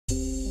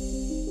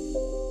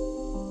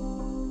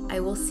I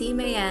will see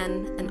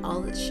Mayene and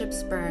all its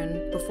ships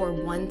burn before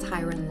one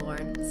tyrant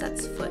lord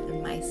sets foot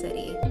in my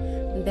city.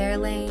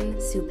 Berelain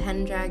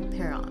Supendrag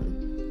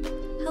Peron.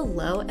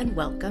 Hello and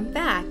welcome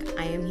back.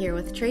 I am here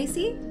with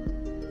Tracy,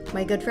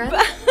 my good friend.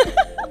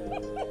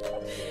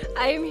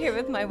 I am here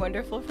with my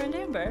wonderful friend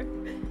Amber.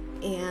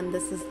 And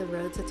this is The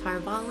Road to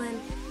Tarvalin.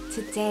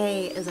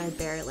 Today is our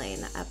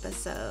Berelain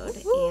episode.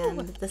 Woo-hoo.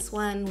 And this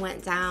one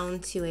went down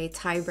to a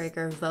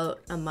tiebreaker vote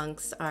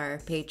amongst our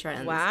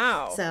patrons.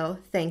 Wow. So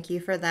thank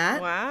you for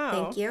that. Wow.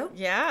 Thank you.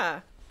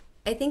 Yeah.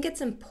 I think it's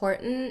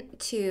important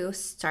to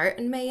start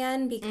in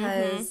Mayene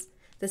because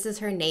this is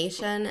her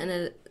nation and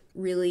it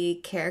really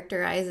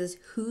characterizes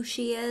who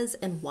she is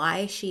and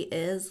why she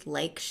is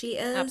like she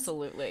is.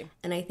 Absolutely.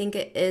 And I think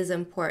it is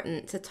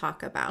important to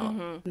talk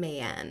about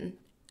Mayene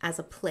as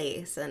a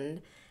place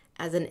and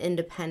as an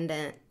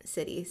independent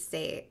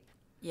city-state.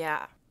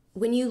 Yeah.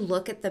 When you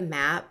look at the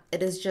map,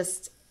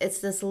 it's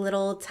this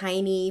little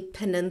tiny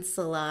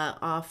peninsula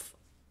off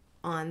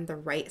on the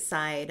right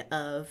side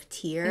of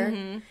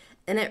Tyr.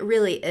 And it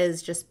really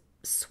is just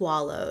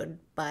swallowed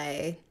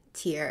by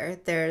Tyr.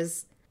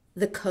 There's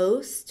the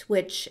coast,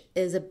 which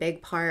is a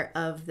big part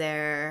of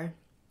their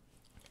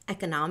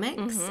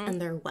economics and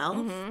their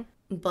wealth.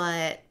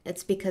 But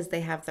it's because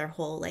they have their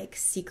whole like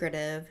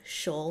secretive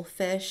shoal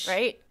fish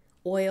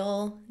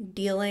oil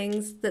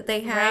dealings that they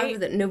have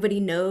that nobody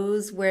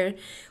knows where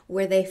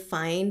they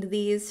find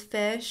these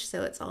fish.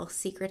 So it's all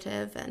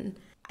secretive. And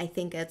I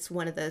think it's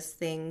one of those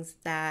things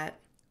that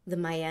the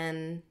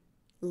Mayene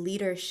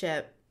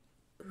leadership,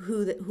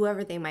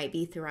 whoever they might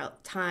be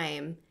throughout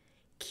time,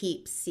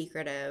 keeps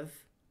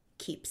secretive,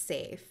 keeps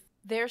safe.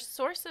 Their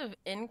source of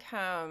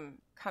income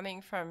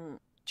coming from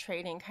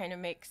trading kind of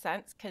makes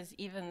sense because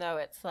even though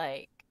it's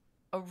like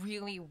a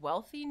really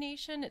wealthy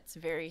nation, it's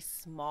very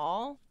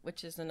small,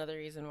 which is another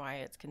reason why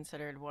it's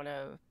considered one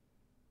of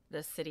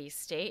the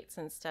city-states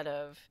instead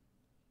of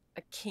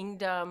a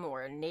kingdom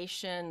or a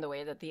nation, the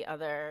way that the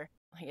other,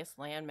 I guess,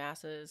 land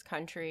masses,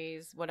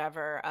 countries,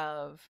 whatever,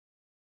 of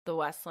the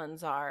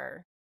Westlands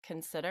are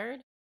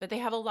considered. But they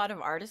have a lot of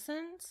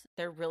artisans.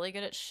 They're really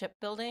good at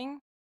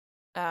shipbuilding.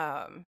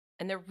 And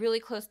they're really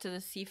close to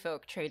the sea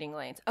folk trading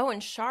lanes. Oh,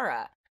 and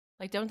Shara.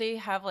 Like, don't they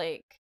have,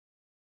 like,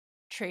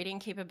 trading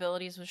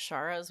capabilities with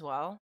Shara as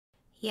well?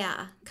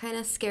 Yeah, kind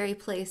of scary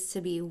place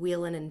to be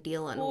wheeling and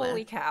dealing with.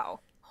 Holy cow.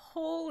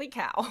 Holy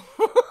cow.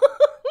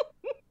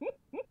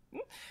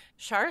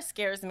 Shara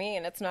scares me,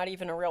 and it's not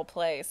even a real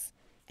place.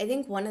 I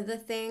think one of the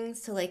things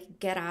to, like,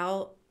 get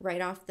out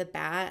right off the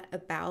bat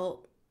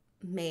about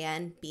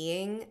Mayene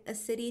being a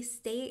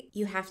city-state,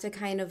 you have to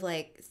kind of,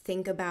 like,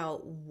 think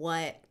about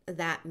what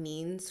that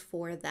means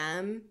for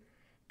them.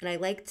 And I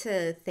like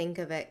to think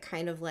of it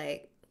kind of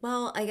like,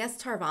 well, I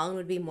guess Tarvalin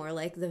would be more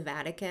like the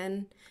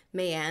Vatican.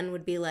 Mayene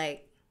would be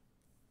like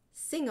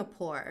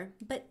Singapore,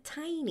 but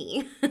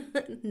tiny.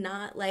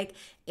 Not like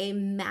a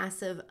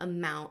massive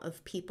amount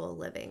of people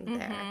living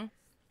there.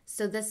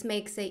 So this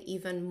makes it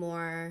even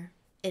more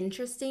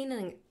interesting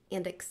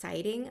and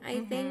exciting, I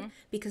think,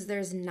 because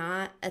there's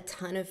not a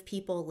ton of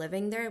people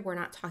living there. We're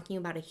not talking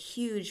about a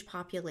huge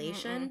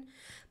population,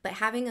 but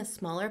having a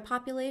smaller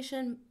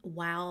population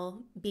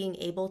while being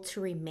able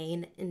to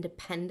remain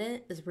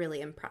independent is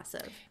really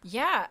impressive.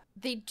 Yeah,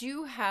 they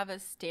do have a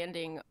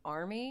standing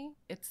army.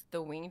 It's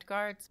the Winged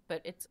Guards,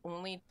 but it's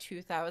only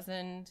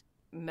 2,000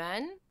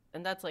 men,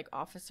 and that's like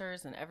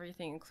officers and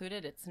everything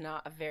included. It's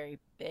not a very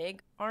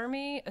big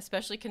army,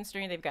 especially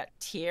considering they've got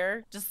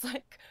Tyr just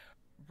like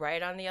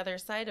right on the other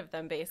side of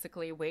them,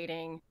 basically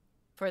waiting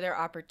for their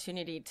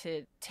opportunity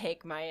to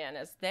take Mayene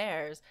as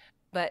theirs.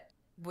 But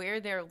where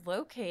they're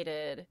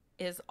located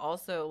is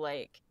also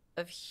like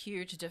of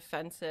huge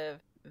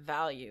defensive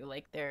value.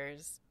 Like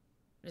there's,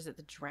 what is it,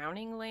 the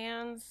Drowning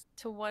Lands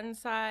to one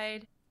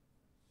side,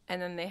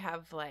 and then they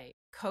have like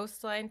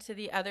coastline to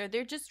the other.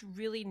 They're just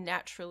really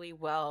naturally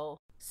well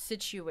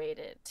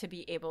situated to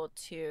be able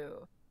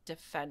to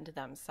defend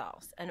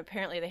themselves. And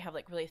apparently they have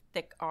like really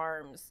thick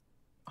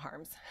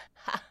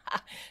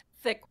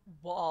thick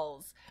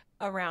walls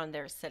around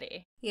their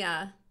city.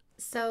 Yeah.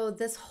 So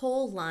this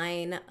whole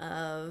line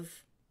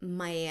of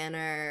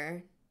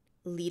Mayene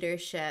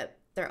leadership,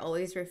 they're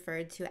always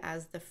referred to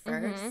as the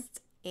First,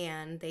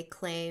 and they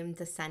claim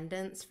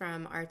descendants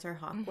from Arthur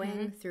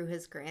Hawkwing through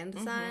his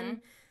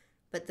grandson.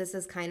 But this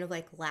is kind of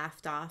like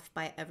laughed off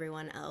by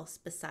everyone else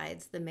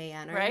besides the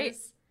Mayeners. Right.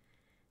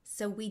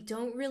 So we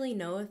don't really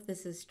know if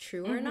this is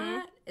true or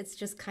not. It's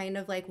just kind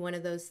of like one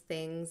of those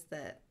things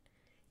that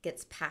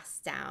gets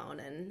passed down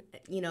and,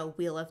 you know,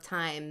 Wheel of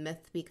Time,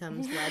 myth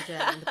becomes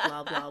legend,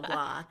 blah, blah,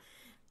 blah.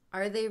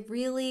 Are they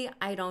really?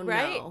 I don't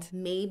know.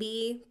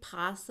 Maybe,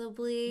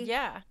 possibly.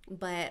 Yeah.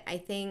 But I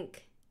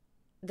think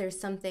there's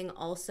something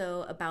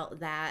also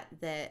about that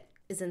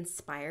is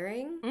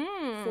inspiring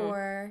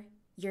for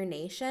your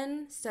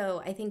nation.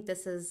 So I think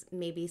this is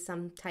maybe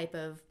some type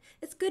of,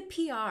 it's good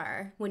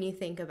PR when you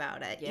think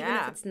about it, even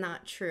if it's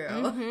not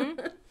true.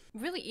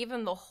 Really,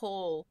 even the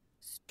whole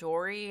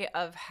story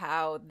of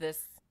how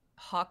this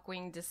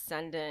Hawkwing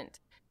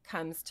descendant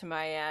comes to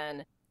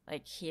Mayene,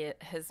 Like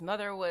his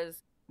mother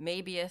was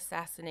maybe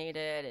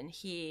assassinated, and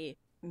he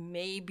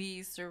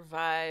maybe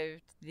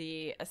survived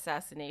the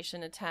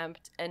assassination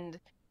attempt. And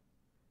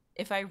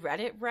if I read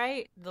it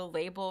right, the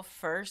label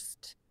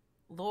First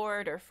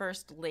Lord or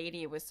First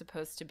Lady was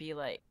supposed to be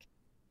like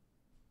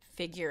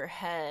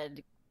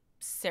figurehead,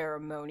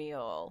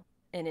 ceremonial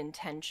in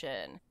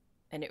intention.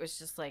 And it was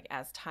just like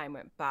as time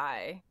went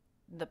by,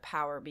 the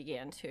power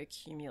began to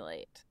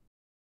accumulate.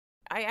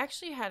 I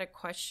actually had a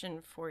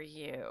question for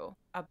you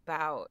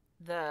about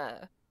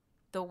the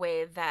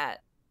way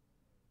that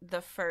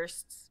the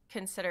firsts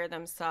consider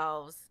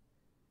themselves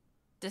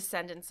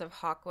descendants of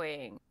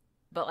Hawkwing,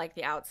 but like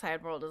the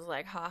outside world is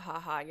like, ha ha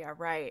ha, yeah,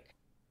 right.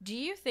 Do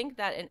you think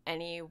that in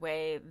any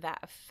way that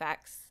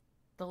affects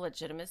the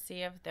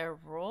legitimacy of their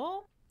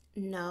rule?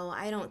 No,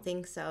 I don't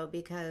think so,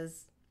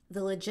 because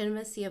the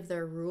legitimacy of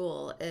their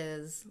rule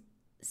is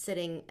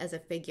sitting as a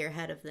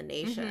figurehead of the Mm-hmm.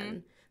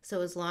 nation.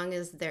 So as long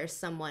as there's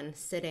someone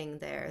sitting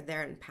there,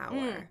 they're in Mm.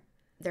 power.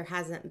 There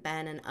hasn't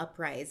been an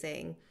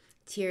uprising.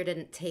 Tyr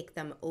didn't take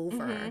them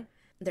Mm-hmm. over.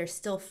 They're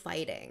still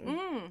fighting.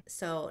 Mm.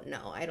 So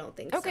no, I don't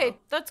think so. Okay,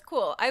 that's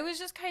cool. I was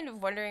just kind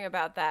of wondering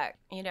about that,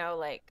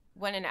 like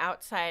when an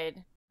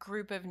outside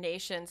group of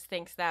nations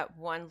thinks that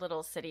one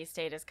little city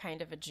state is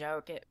kind of a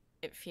joke,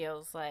 it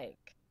feels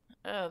like,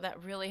 oh,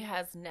 that really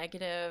has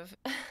negative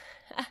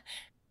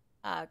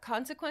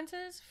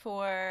consequences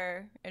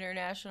for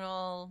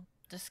international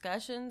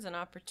discussions and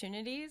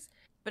opportunities.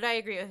 But I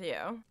agree with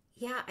you.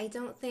 Yeah, I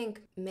don't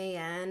think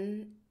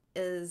Mayenne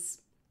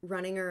is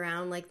running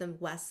around like the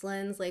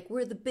Westlands, like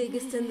we're the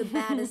biggest and the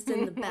baddest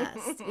and the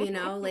best,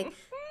 Like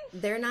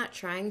they're not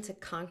trying to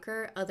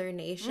conquer other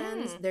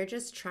nations. Mm. They're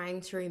just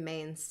trying to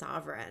remain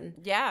sovereign.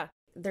 Yeah.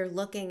 They're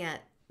looking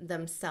at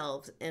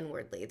themselves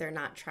inwardly. They're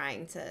not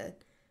trying to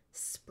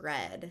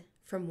spread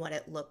from what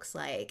it looks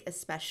like,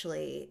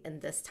 especially in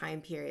this time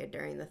period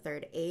during the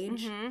Third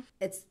Age. Mm-hmm.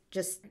 It's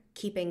just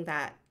keeping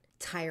that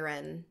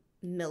tyrant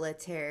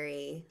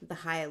military, the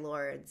High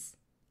Lords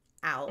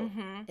out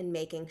Mm-hmm. and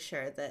making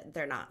sure that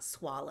they're not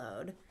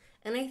swallowed.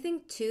 And I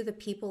think, too, the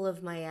people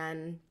of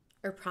Mayenne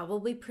are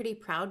probably pretty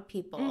proud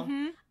people.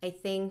 Mm-hmm. I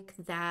think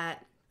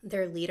that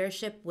their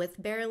leadership with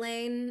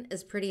Berelain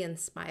is pretty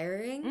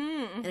inspiring.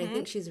 Mm-hmm. And I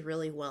think she's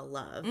really well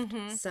loved.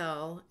 Mm-hmm.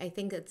 So I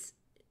think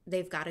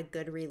they've got a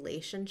good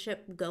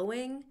relationship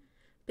going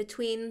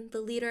between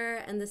the leader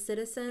and the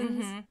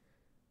citizens. Mm-hmm.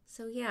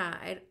 So yeah,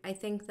 I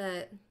think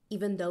that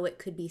even though it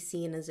could be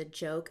seen as a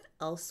joke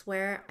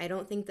elsewhere, I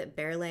don't think that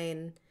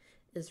Berelain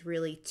is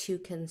really too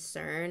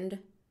concerned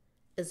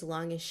as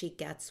long as she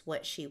gets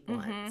what she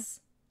wants.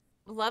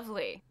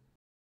 Lovely.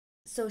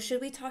 So should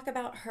we talk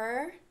about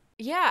her?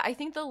 Yeah, I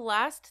think the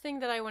last thing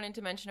that I wanted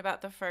to mention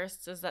about the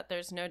firsts is that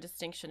there's no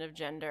distinction of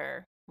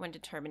gender when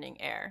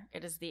determining heir.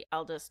 It is the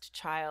eldest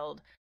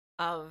child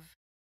of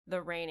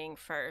the reigning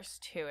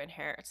first who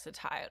inherits the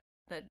title.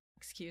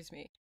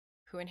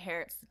 Who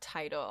inherits the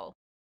title,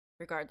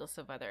 regardless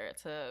of whether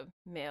it's a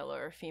male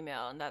or a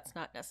female, and that's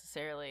not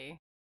necessarily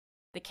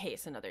the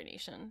case in other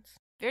nations.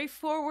 Very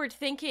forward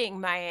thinking,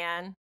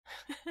 Mayanne.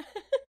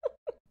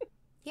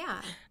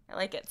 Yeah. I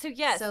like it. So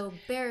yes, So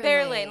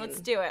Berelain, let's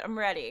do it. I'm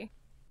ready.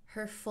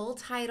 Her full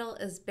title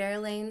is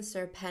Berelain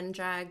Sir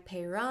Pendrag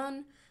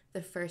Peyron,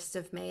 the First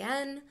of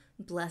Mayenne,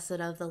 Blessed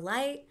of the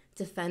Light,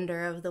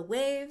 Defender of the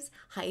Waves,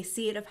 High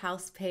Seat of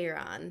House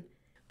Peyron.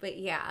 But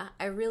yeah,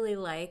 I really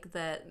like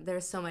that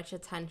there's so much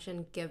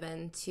attention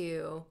given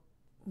to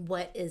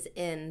what is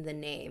in the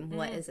name,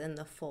 what is in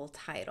the full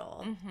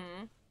title.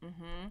 Mm-hmm.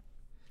 Mm-hmm.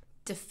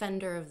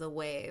 Defender of the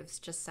Waves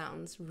just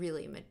sounds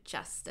really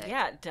majestic.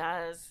 Yeah, it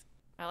does.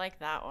 I like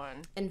that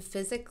one. And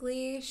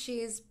physically,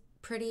 she's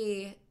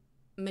pretty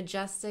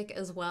majestic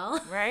as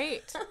well.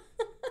 Right?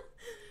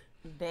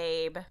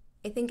 Babe.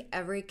 I think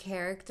every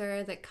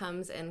character that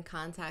comes in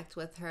contact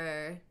with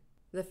her,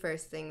 the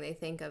first thing they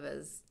think of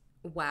is,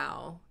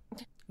 wow,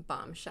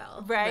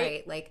 bombshell.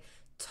 Right? Like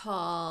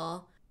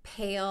tall,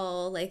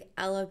 pale, like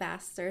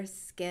alabaster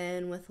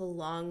skin with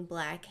long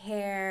black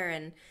hair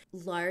and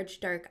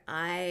large dark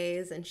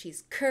eyes. And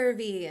she's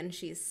curvy and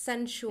she's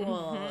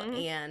sensual.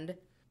 And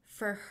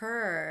for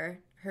her,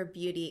 her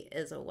beauty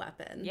is a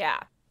weapon.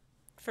 Yeah,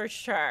 for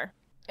sure.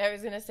 I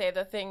was going to say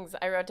the things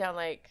I wrote down,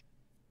 like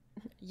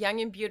young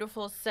and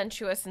beautiful,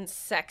 sensuous and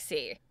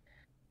sexy.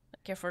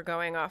 Like if we're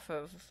going off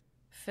of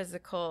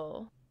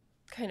physical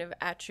kind of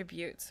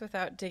attributes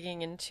without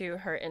digging into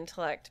her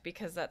intellect,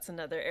 because that's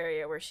another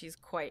area where she's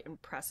quite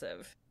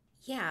impressive.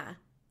 Yeah.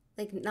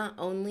 Like not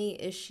only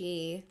is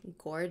she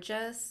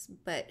gorgeous,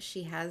 but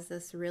she has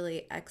this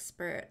really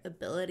expert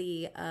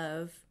ability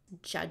of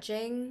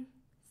judging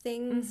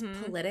things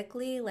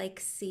politically, like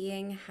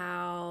seeing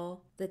how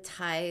the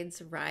tides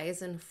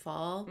rise and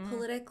fall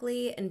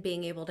politically and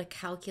being able to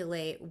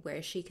calculate where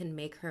she can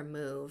make her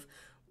move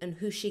and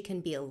who she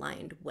can be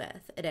aligned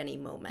with at any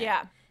moment.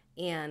 Yeah.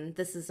 And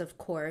this is, of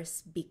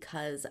course,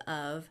 because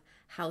of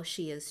how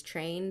she is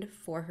trained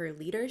for her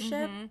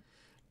leadership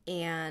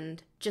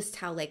and just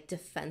how, like,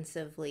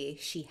 defensively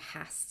she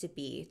has to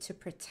be to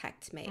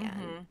protect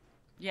Mayenne.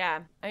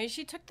 Yeah. I mean,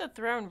 she took the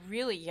throne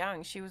really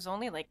young. She was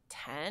only like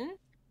 10,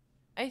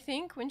 I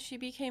think, when she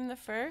became the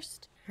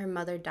first. Her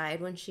mother died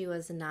when she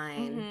was 9.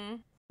 Mm-hmm.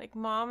 Like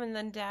mom and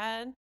then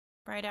dad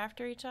right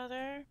after each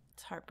other.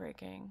 It's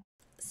heartbreaking.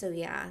 So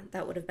yeah,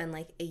 that would have been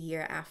like a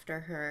year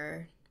after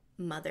her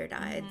mother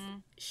died. Mm-hmm.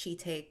 She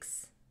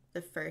takes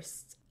the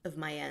First of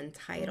Mayene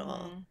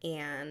title. Mm-hmm.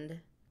 And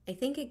I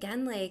think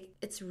again, like,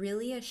 it's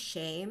really a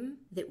shame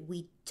that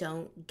we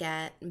don't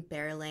get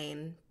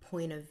Berelain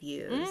point of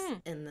views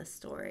Mm. in the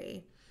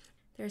story.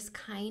 There's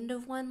kind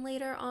of one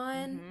later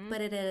on, Mm-hmm.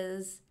 but it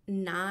is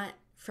not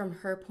from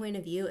her point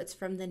of view. It's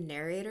from the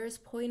narrator's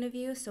point of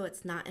view, so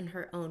it's not in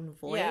her own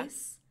Yeah.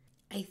 voice.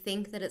 I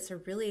think that it's a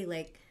really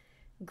like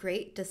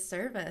great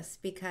disservice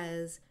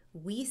because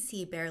we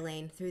see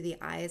Berelain through the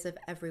eyes of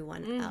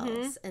everyone Mm-hmm.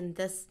 else, and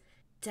this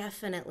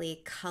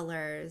definitely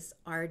colors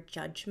our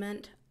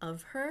judgment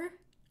of her,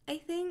 I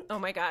Oh think.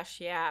 my gosh,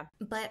 yeah.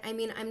 But I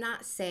mean, I'm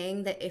not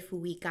saying that if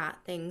we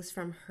got things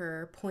from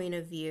her point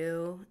of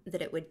view,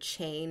 that it would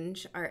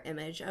change our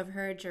image of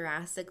her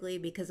drastically,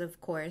 because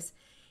of course,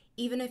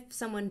 even if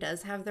someone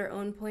does have their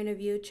own point of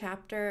view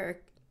chapter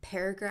or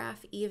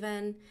paragraph,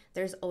 even,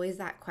 there's always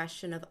that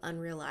question of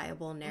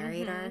unreliable Mm-hmm.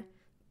 narrator.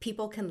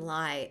 People can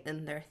lie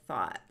in their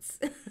thoughts.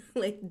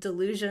 Like,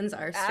 delusions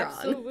are strong. It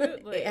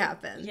Absolutely.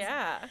 happens.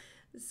 Yeah.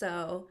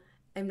 So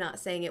I'm not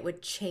saying it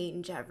would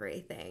change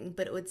everything,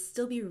 but it would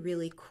still be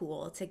really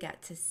cool to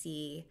get to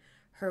see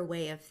her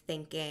way of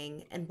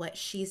thinking and what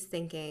she's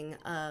thinking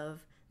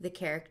of the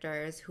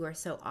characters who are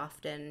so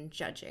often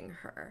judging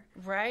her.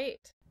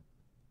 Right.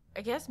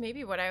 I guess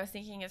maybe what I was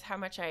thinking is how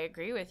much I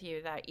agree with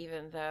you that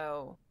even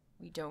though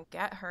we don't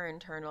get her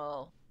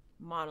internal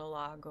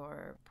monologue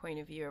or point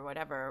of view or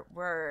whatever,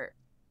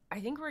 I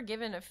think we're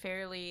given a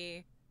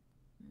fairly,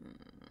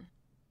 hmm,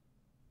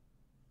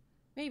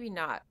 maybe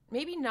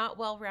not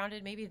well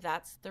rounded, maybe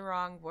that's the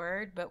wrong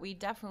word, but we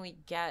definitely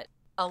get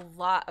a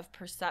lot of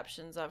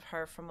perceptions of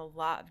her from a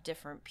lot of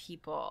different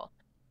people.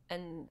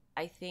 And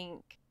I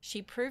think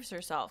she proves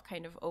herself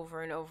kind of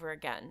over and over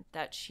again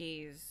that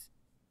she's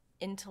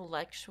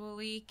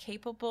intellectually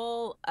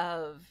capable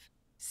of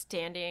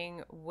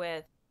standing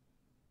with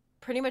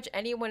pretty much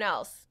anyone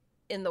else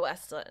in the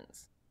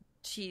Westlands.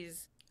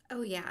 She's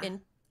Oh, yeah.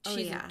 in Oh,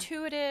 she's yeah.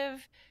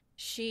 intuitive.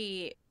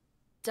 She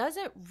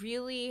doesn't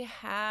really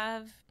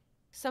have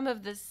some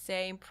of the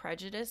same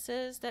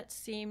prejudices that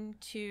seem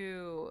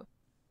to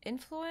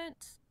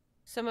influence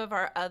some of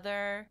our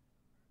other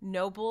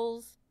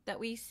nobles that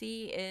we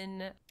see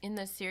in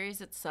the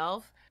series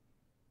itself.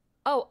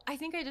 Oh, I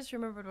think I just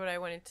remembered what I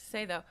wanted to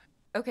say though.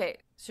 Okay,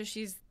 so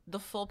she's the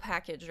full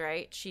package,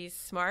 right? She's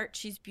smart,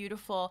 she's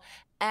beautiful,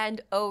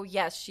 and oh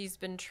yes, she's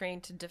been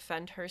trained to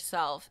defend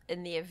herself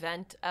in the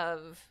event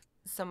of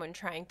someone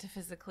trying to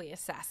physically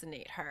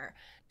assassinate her.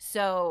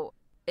 So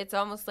it's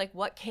almost like,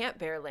 what can't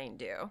Berelain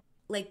do?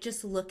 Like,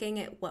 just looking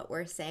at what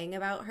we're saying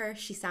about her,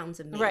 she sounds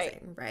Right.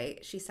 amazing,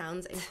 right? She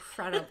sounds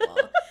incredible.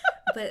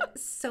 But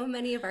so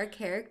many of our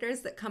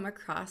characters that come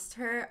across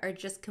her are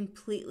just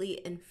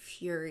completely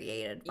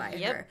infuriated by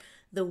Yep. her.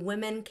 The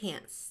women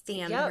can't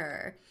stand Yep.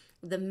 her.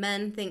 The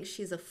men think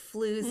she's a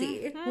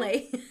floozy. Mm-hmm.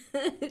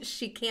 Like,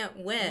 she can't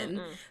win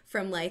Mm-mm.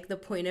 from like the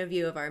point of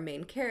view of our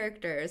main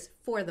characters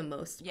for the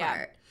most Yeah.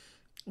 part.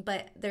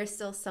 But there's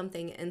still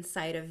something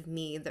inside of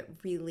me that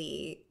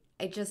really,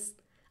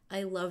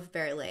 I love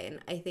Berlane.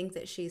 I think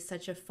that she's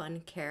such a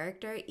fun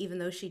character, even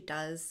though she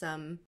does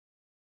some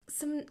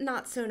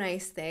not so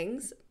nice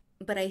things.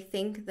 But I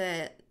think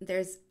that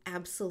there's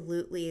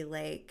absolutely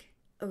like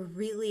a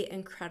really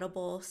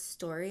incredible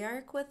story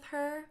arc with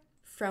her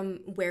from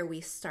where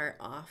we start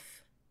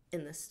off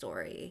in the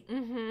story.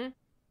 Mm-hmm.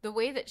 The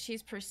way that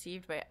she's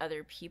perceived by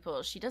other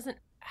people, she doesn't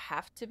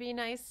have to be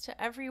nice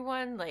to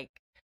everyone. Like,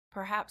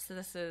 perhaps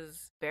this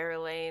is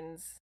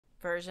Berelain's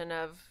version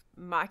of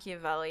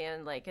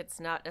Machiavellian. Like, it's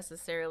not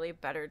necessarily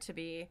better to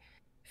be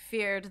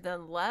feared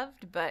than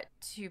loved, but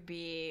to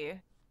be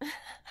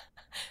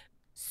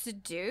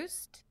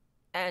seduced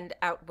and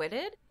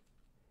outwitted,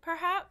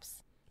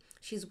 perhaps.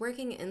 She's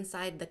working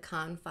inside the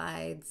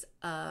confines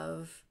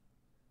of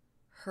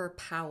her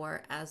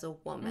power as a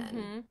woman,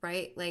 Mm-hmm.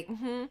 right? Like,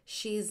 Mm-hmm.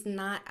 she's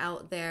not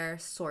out there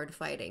sword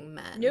fighting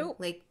men. Nope.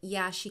 Like,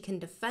 yeah, she can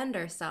defend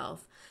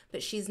herself,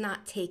 but she's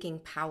not taking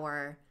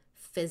power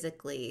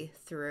physically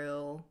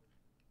through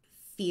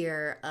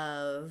fear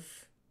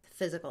of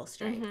physical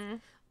strength. Mm-hmm.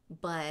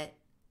 But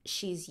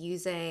she's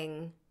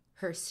using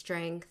her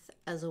strength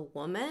as a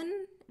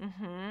woman,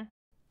 Mm-hmm.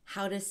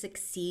 how to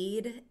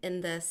succeed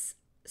in this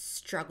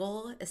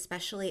struggle,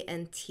 especially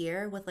in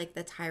Tyr with like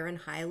the Tyran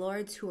High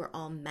Lords who are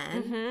all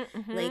men. Mm-hmm.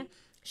 Mm-hmm. Like,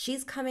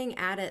 she's coming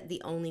at it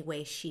the only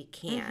way she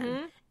can.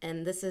 Mm-hmm.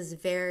 And this is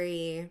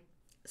very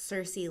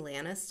Cersei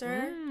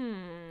Lannister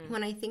Mm.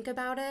 when I think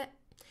about it,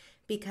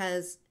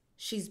 because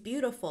she's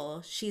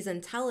beautiful, she's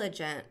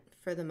intelligent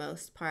for the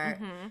most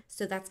part. Mm-hmm.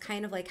 So that's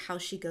kind of like how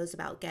she goes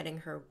about getting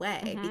her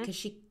way, Mm-hmm.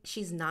 because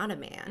she's not a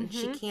man.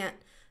 She Mm-hmm. can't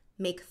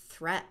make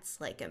threats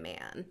like a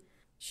man.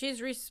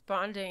 She's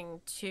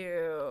responding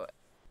to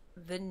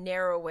the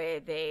narrow way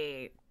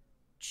they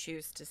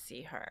choose to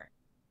see her.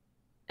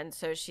 And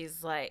so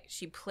she's like,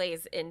 she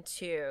plays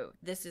into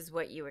this is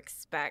what you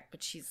expect,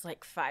 but she's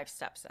like 5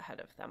 steps ahead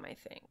of them, I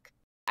think.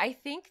 I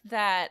think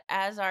that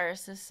as our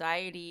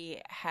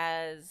society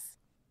has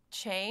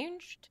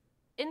changed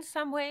in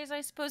some ways,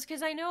 I suppose,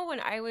 because I know when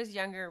I was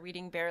younger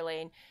reading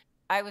Berelain,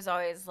 I was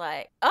always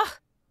like, ugh,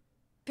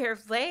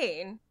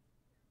 Berelain,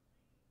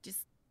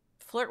 just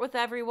flirt with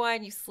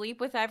everyone, you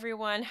sleep with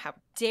everyone, how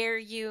dare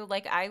you?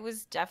 Like, I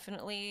was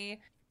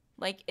definitely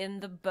like in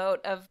the boat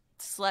of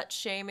slut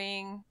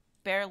shaming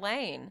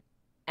Berelain.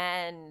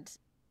 And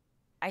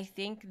I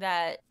think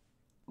that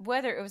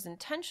whether it was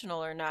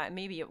intentional or not,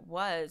 maybe it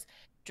was,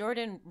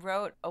 Jordan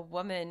wrote a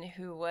woman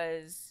who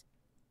was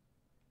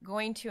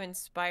going to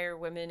inspire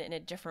women in a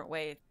different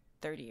way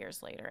 30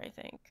 years later, I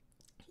think.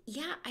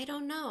 Yeah, I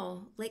don't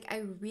know. Like, I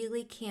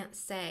really can't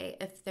say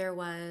if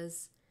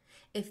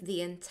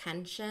the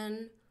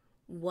intention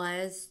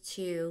was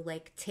to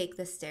like take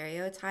the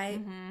stereotype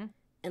Mm-hmm.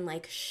 and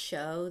like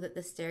show that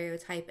the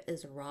stereotype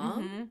is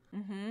wrong. Mm-hmm.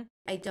 Mm-hmm.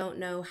 I don't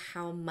know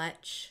how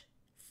much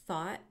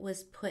thought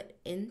was put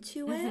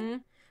into it. Mm-hmm.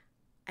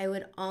 I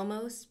would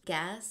almost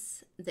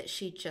guess that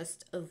she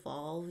just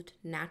evolved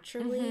Mm-hmm.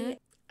 naturally.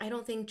 I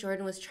don't think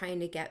Jordan was trying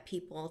to get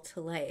people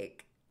to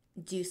like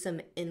do some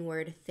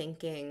inward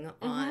thinking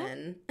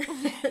on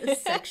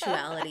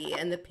sexuality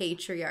and the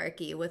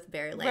patriarchy with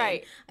Berelain.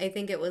 Right. I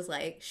think it was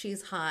like,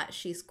 she's hot,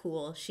 she's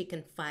cool, she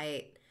can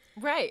fight.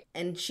 Right.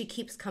 And she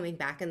keeps coming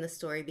back in the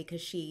story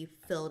because she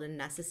filled a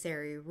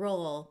necessary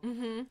role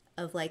Mm-hmm.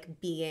 of like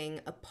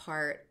being a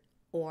part,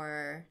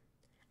 or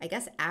I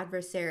guess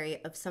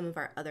adversary of some of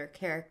our other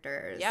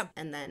characters. Yeah.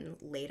 And then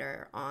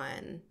later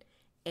on,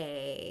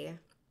 a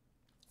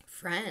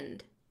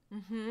friend.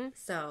 Mm-hmm.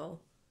 So,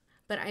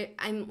 but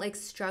I'm like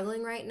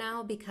struggling right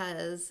now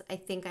because I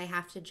think I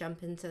have to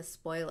jump into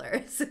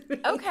spoilers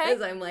Okay.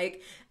 because I'm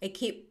like, I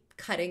keep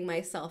cutting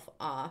myself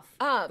off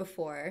Um,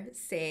 before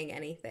saying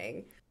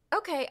anything.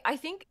 Okay, I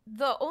think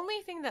the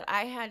only thing that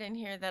I had in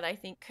here that I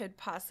think could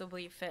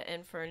possibly fit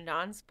in for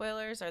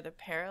non-spoilers are the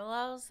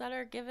parallels that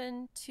are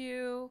given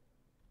to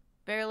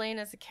Berelain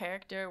as a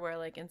character where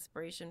like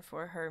inspiration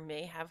for her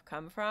may have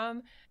come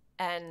from.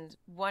 And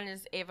one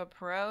is Eva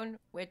Perón,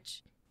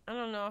 which I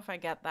don't know if I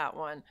get that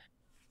one.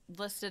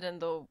 Listed in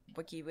the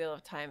Wiki Wheel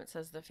of Time, it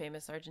says the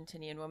famous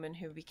Argentinian woman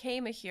who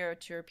became a hero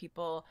to her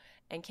people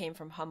and came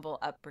from humble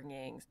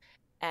upbringings.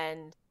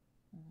 And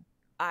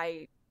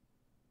I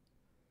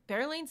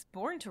Berelain's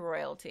born to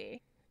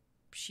royalty.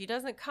 She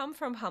doesn't come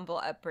from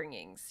humble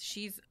upbringings.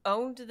 She's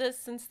owned this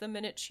since the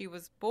minute she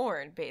was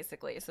born,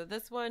 basically. So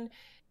this one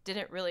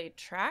didn't really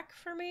track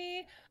for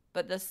me,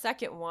 but the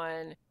second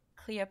one,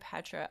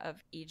 Cleopatra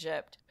of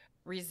Egypt,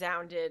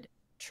 resounded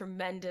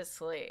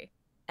tremendously.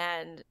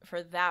 And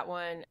for that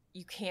one,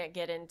 you can't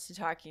get into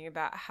talking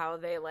about how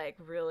they like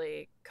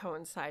really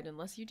coincide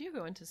unless you do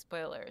go into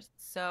spoilers.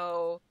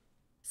 So,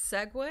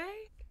 segue?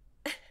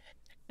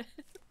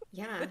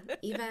 Yeah,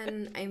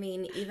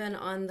 even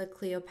on the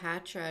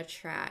Cleopatra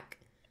track,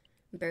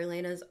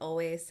 Berlin is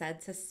always said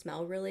to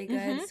smell really good.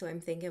 Mm-hmm. So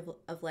I'm thinking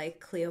of like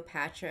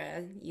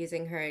Cleopatra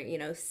using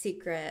her,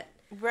 secret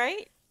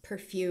Right?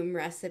 perfume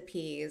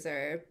recipes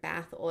or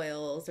bath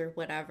oils or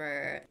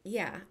whatever.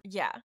 Yeah.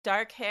 Yeah.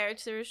 Dark hair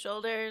to her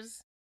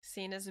shoulders,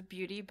 seen as a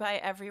beauty by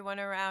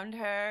everyone around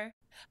her.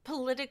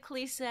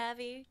 Politically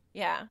savvy.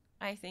 Yeah,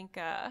 I think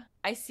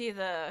I see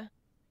the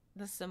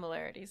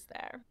similarities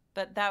there.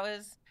 But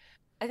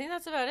I think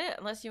that's about it,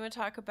 unless you want to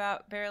talk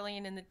about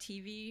Beryllian in the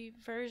TV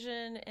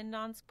version in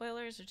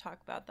non-spoilers or talk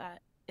about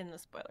that in the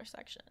spoiler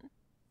section.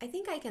 I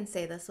think I can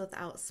say this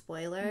without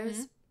spoilers.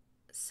 Mm-hmm.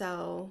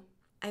 So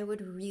I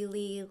would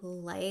really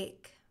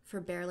like for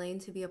Berlin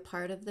to be a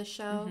part of the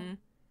show. Mm-hmm.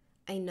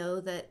 I know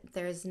that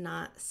there's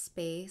not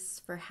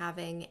space for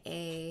having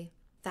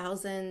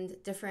 1,000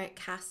 different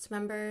cast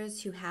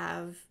members who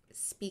have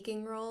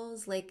speaking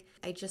roles. Like,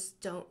 I just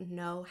don't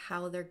know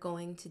how they're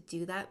going to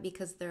do that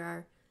because there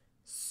are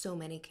so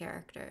many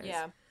characters.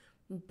 Yeah.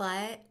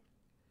 But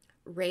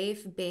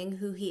Rafe being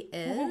who he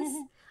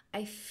is,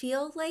 I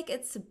feel like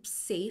it's a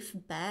safe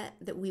bet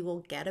that we will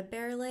get a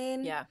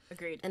Berelain. Yeah,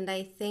 agreed. And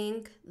I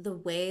think the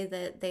way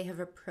that they have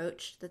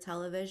approached the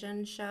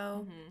television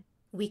show,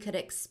 we could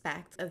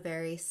expect a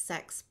very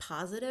sex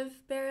positive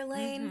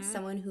Berelain,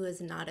 someone who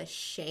is not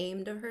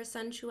ashamed of her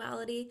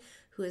sensuality,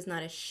 who is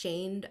not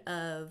ashamed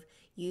of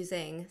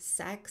using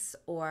sex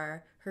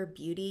or her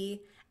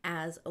beauty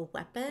as a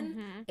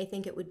weapon. I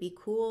think it would be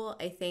cool.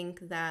 I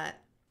think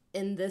that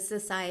in this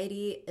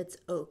society, it's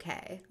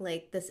okay.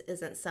 Like, this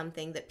isn't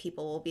something that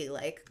people will be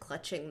like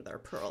clutching their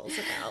pearls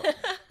about.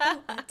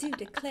 Oh, I do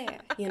declare,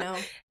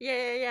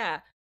 Yeah.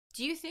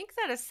 Do you think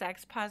that a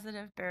sex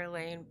positive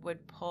Berelain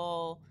would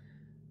pull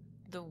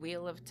the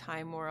Wheel of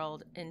Time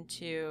world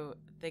into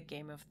the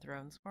Game of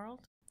Thrones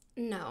world?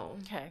 No.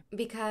 Okay.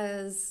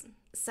 Because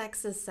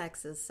sex is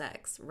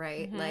sex,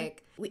 right?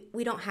 Like,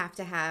 we don't have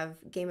to have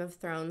Game of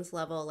Thrones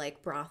level,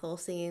 like, brothel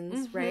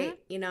scenes, right?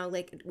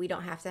 Like, we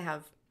don't have to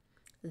have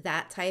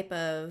that type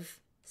of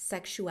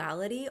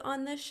sexuality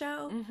on this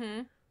show.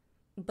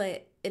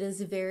 but it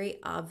is very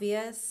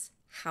obvious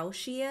how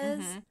she is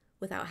Mm-hmm.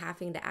 without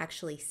having to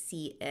actually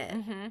see it.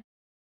 Mm-hmm.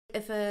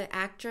 If an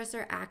actress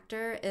or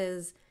actor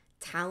is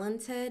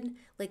talented,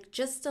 like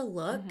just a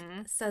look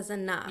Mm-hmm. says Yeah.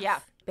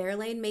 enough.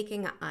 Berelain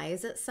making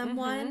eyes at Mm-hmm.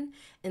 someone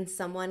and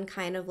someone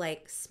kind of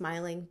like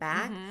smiling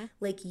back, Mm-hmm.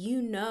 like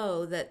you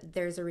know that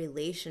there's a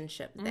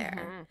relationship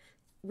there. Mm-hmm.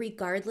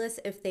 Regardless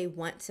if they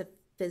want to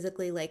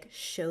physically like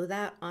show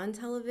that on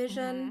Mm-hmm.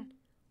 television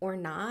or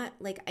not,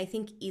 like I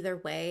think either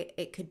way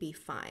it could be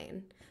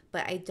fine.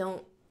 But I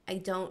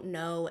don't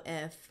know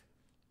if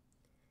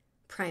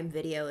Prime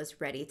Video is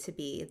ready to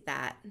be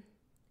that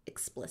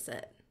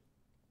explicit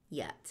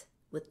yet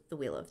with the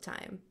Wheel of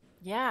Time.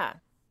 Yeah.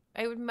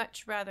 I would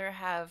much rather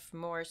have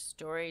more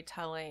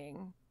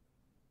storytelling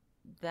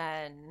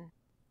than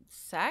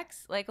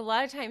sex. Like a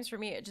lot of times for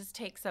me, it just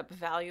takes up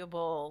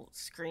valuable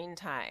screen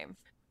time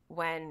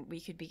when we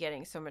could be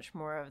getting so much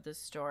more of the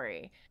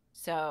story.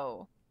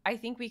 So I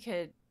think we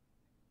could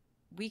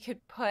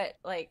put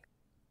like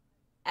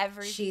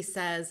every. She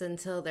says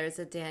until there's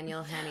a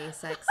Daniel Henney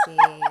sex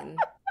scene.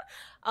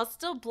 I'll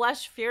still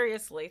blush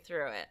furiously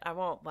through it. I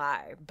won't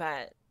lie,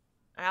 but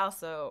I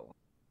also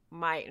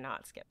might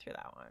not skip through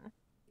that one.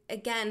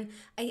 Again,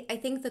 I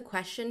think the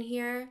question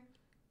here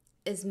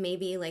is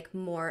maybe like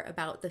more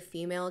about the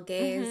female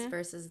gaze Mm-hmm.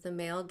 versus the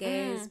male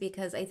gaze, Mm.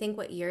 because I think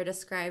what you're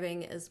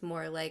describing is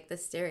more like the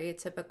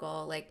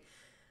stereotypical, like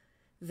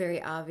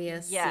very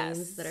obvious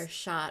scenes that are Yes.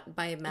 shot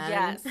by men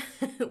Yes.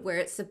 where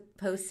it's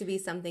supposed to be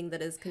something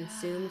that is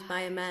consumed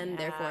by men,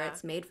 therefore Yeah.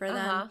 it's made for them.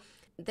 Uh-huh.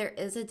 There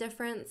is a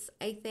difference,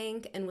 I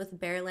think, and with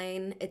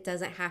Berelain, it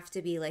doesn't have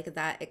to be like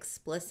that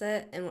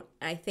explicit, and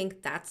I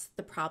think that's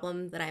the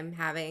problem that I'm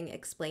having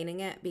explaining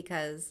it,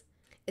 because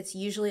it's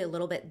usually a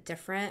little bit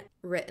different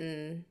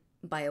written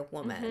by a Mm-hmm.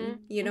 woman.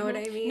 You know what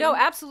Mm-hmm. I No,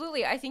 mean?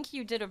 absolutely. I think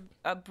you did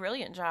a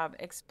brilliant job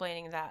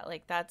explaining that.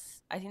 Like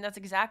I think that's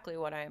exactly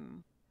what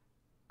I'm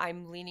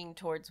leaning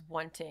towards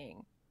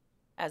wanting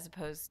as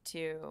opposed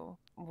to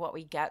what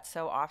we get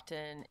so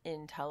often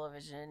in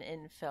television,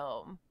 in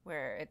film,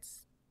 where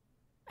it's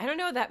I don't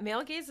know, that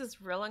male gaze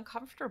is real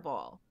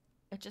uncomfortable.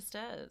 It just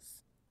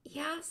is.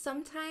 Yeah,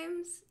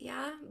 sometimes,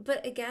 yeah.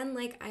 But again,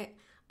 like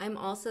I'm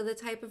also the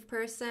type of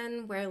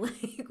person where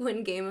like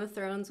when Game of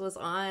Thrones was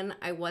on,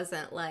 I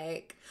wasn't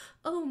like,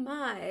 "Oh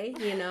my,"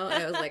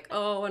 I was like,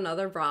 "Oh,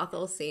 another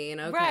brothel scene.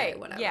 Okay, Right.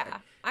 whatever." Yeah.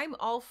 I'm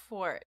all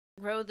for it.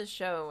 Grow the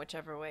show in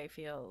whichever way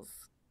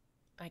feels,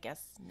 I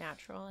guess,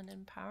 natural and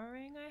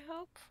empowering, I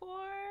hope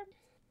for.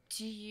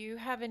 Do you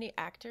have any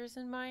actors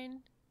in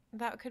mind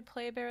that could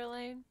play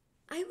Berelain?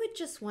 I would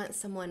just want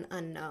someone Yeah.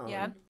 unknown,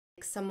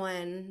 like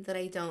someone that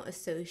I don't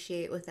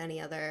associate with any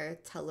other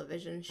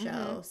television Mm-hmm.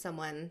 show,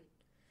 someone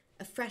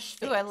a fresh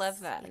Ooh, I love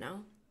face, that. you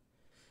know?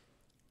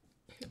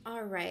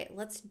 All right,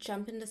 let's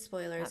jump into That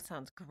spoilers.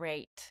 sounds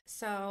great.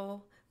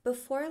 So,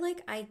 before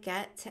like I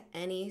get to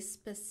any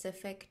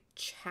specific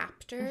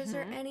chapters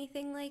or Mm-hmm.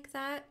 anything like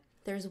that,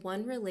 there's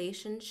one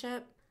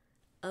relationship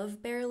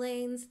of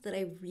Berelain's that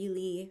I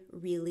really,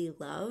 really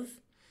love,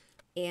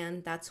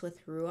 and that's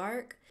with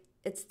Ruark.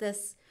 It's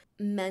this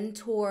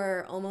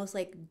mentor, almost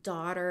like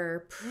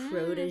daughter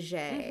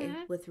protege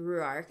Mm-hmm. with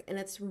Ruark, and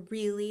it's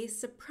really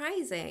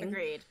surprising,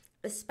 Agreed.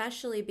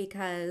 especially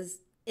because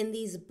in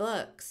these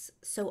books,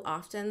 so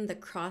often the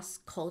cross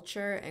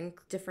culture and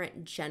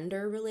different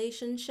gender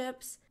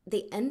relationships,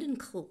 they end in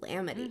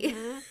calamity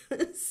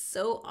Mm-hmm.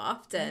 so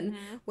often,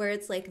 Mm-hmm. where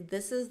it's like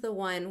this is the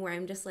one where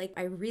I'm just like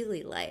I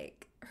really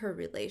like her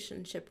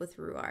relationship with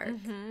Ruark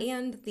Mm-hmm.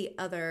 and the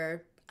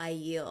other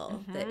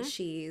Aiel that Mm-hmm.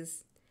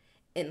 she's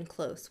in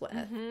close with.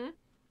 Mm-hmm.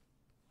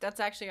 That's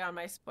actually on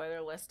my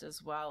spoiler list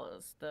as well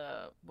as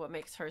the what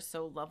makes her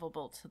so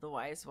lovable to the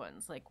wise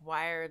ones. Like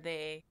why are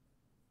they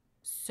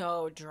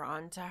so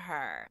drawn to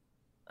her?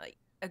 Like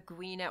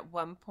Egwene at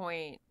one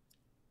point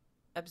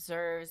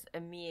observes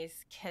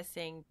Amis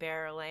kissing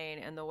Berelain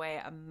and the way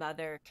a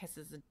mother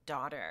kisses a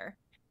daughter.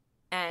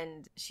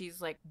 And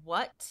she's like,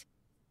 "What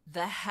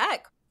the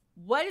heck?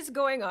 What is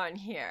going on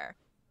here?"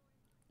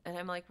 And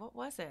I'm like, "What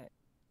was it?"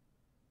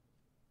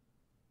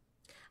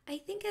 I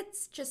think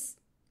it's just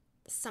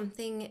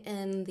something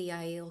in the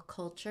Aiel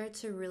culture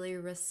to really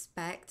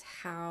respect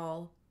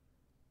how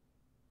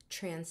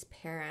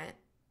transparent,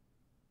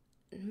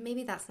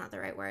 maybe that's not the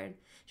right word,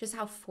 just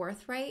how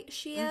forthright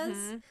she is.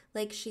 Mm-hmm.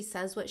 Like she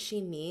says what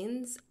she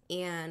means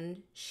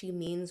and she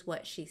means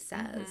what she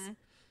says. Mm-hmm.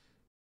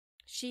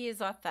 She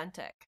is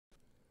authentic.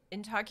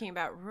 In talking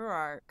about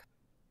Ruark,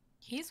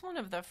 he's one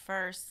of the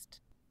first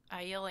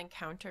Aiel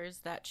encounters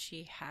that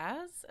she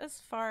has, as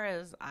far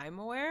as I'm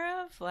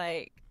aware of.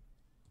 Like,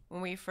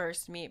 when we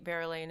first meet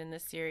Berelain in the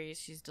series,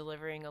 she's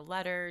delivering a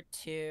letter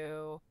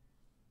to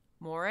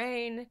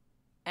Moraine.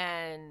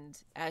 And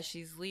as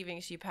she's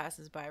leaving, she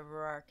passes by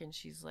Ruark and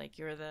she's like,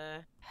 "You're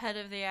the head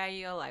of the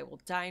Aiel. I will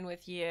dine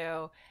with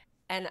you."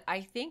 And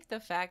I think the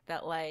fact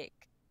that, like,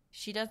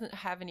 she doesn't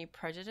have any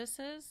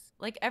prejudices.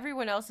 Like,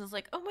 everyone else is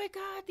like, "Oh my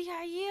God, the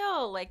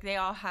Aiel." Like, they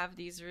all have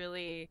these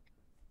really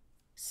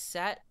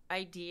set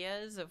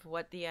ideas of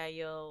what the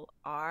Aiel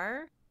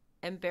are.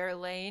 And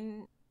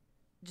Berelain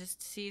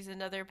just sees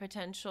another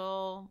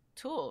potential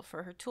tool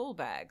for her tool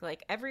bag.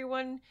 Like,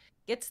 everyone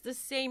gets the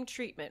same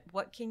treatment.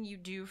 What can you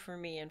do for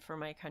me and for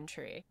my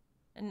country?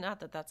 And not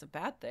that that's a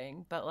bad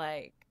thing, but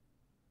like,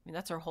 I mean,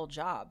 that's her whole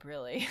job,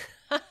 really.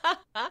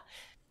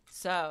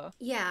 So,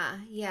 Yeah,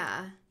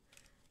 yeah.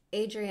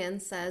 Adrian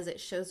says it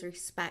shows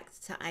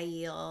respect to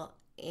Aiel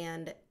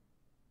and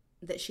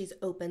that she's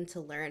open to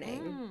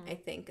learning, I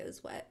mm, think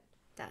is what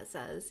that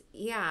says.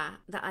 Yeah,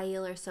 the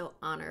Aiel are so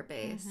honor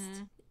based.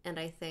 mm-hmm. And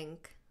I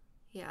think,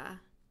 yeah,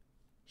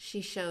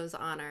 she shows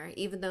honor,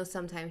 even though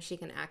sometimes she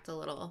can act a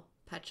little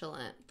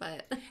petulant,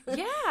 but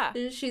Yeah.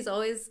 she's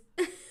always.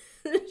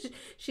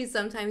 She's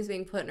sometimes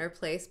being put in her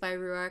place by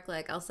Ruark,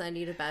 like, I'll send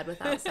you to bed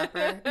without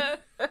supper.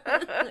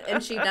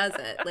 And she does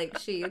it. Like,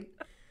 she's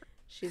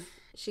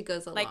she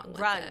goes Like, along with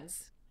it.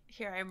 runs.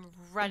 Here, I'm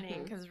running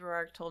Mm-hmm. because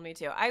Rourke told me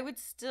to. I would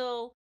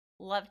still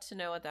love to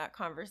know what that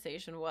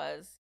conversation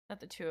was that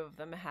the two of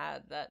them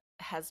had that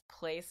has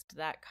placed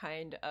that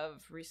kind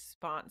of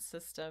response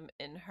system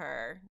in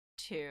her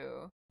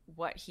to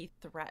what he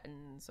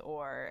threatens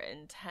or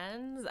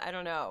intends. I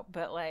don't know,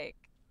 but like,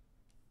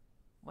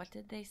 what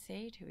did they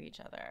say to each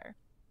other?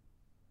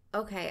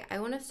 Okay, I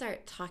want to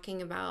start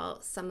talking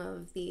about some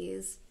of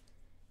these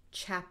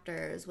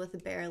chapters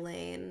with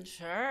Berelain.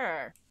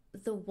 Sure.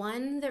 The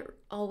one that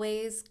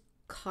always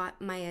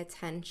caught my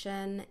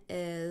attention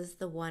is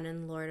the one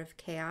in Lord of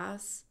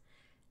Chaos.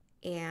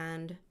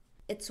 And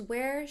it's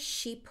where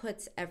she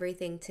puts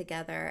everything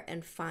together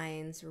and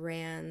finds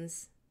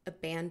Rand's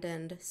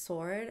abandoned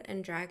sword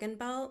and dragon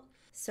belt.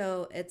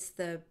 So it's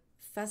the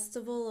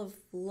Festival of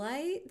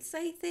Lights,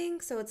 I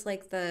think. So it's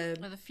like the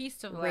Or the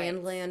Feast of Lights.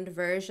 Randland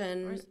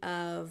version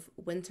of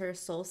Winter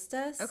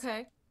Solstice.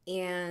 Okay.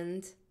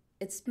 And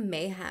it's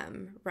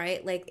mayhem,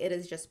 right? Like, it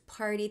is just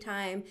party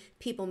time,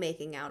 people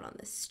making out on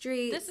the This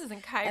streets. is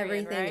in Kyrian,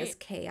 Everything right? is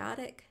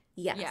chaotic.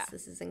 Yes, Yeah.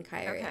 this is in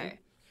Kyrian. Okay.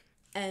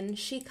 And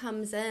she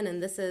comes in,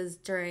 and this is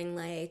during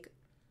like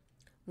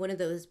one of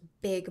those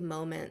big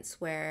moments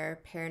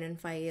where Perrin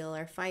and Fael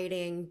are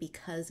fighting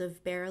because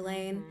of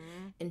Berelain.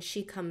 Mm-hmm. And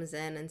she comes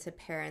in into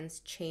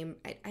Perrin's chamber.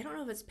 I don't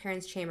know if it's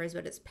Perrin's chambers,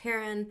 but it's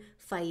Perrin,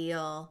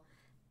 Fael,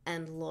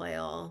 and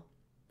Loyal.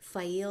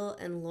 Fael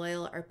and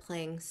Loyal are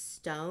playing Mm-hmm.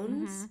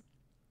 stones,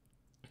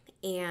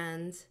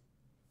 and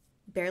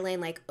Berelain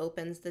like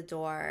opens the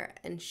door,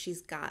 and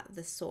she's got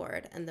the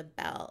sword and the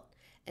belt,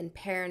 and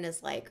Perrin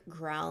is like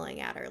growling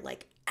at her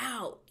like,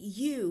 out,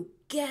 you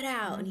get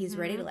out, and he's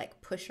ready Mm-hmm. to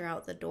like push her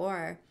out the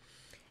door.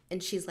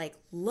 And she's like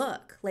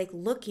look,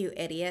 you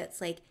idiots,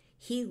 like,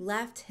 he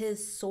left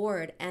his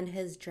sword and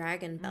his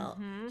dragon belt.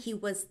 Mm-hmm. He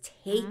was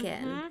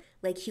taken. Mm-hmm.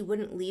 Like, he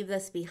wouldn't leave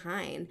this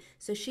behind.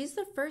 So she's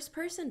the first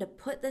person to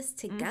put this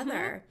Mm-hmm.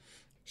 together.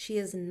 She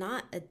is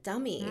not a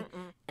dummy.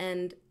 Mm-mm.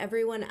 And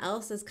everyone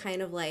else is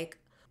kind of like,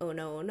 oh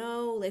no, oh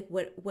no, like,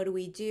 what do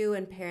we do?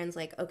 And Perrin's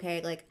like,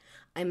 okay, like,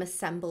 I'm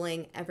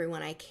assembling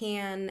everyone I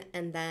can.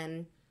 And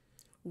then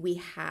we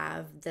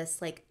have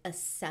this like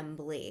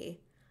assembly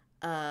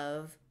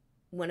of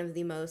one of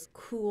the most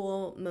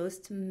cool,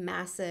 most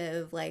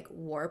massive like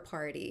war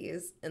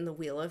parties in the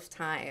Wheel of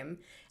Time.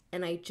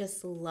 And I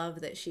just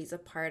love that she's a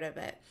part of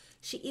it.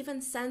 She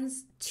even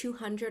sends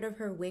 200 of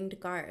her winged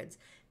guards.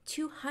 Mm-hmm.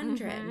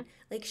 200.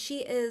 Like, she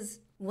is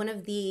one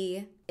of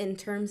the, in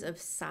terms of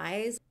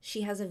size,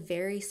 she has a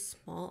very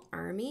small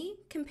army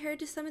compared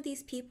to some of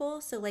these people.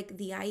 So, like,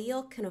 the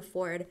Aiel can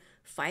afford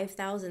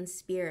 5,000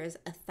 spears,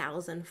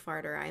 1,000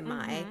 Farder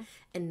Mai, Mm-hmm.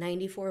 and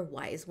 94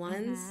 wise Mm-hmm.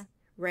 ones,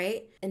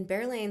 right? And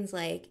Berlain's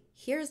like,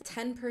 here's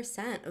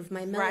 10% of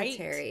my Right.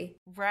 military.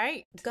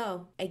 Right.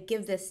 Go, I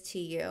give this to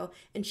you.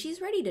 And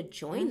she's ready to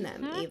join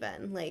them, Mm-hmm.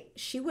 even. Like,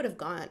 she would have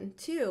gone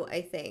too,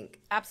 I think,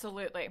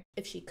 Absolutely.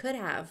 if she could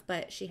have,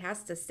 but she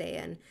has to stay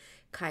in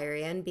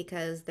Kyrian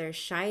because there's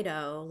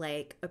Shido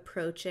like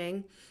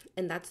approaching,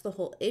 and that's the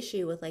whole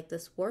issue with like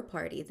this war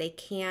party. They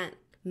can't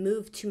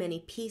move too many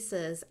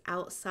pieces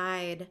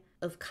outside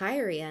of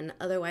Kyrian,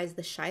 otherwise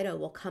the Shido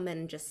will come in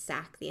and just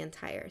sack the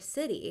entire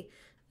city.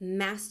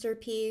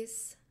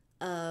 Masterpiece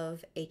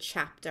of a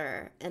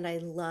chapter, and I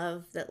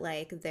love that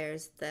like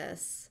there's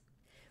this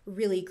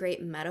really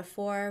great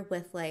metaphor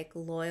with like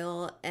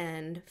Loyal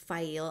and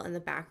Fael in the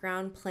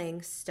background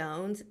playing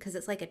stones, because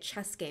it's like a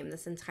chess game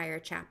this entire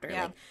chapter.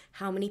 Yeah. Like,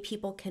 how many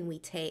people can we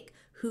take?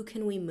 Who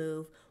can we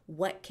move?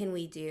 What can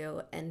we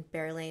do? And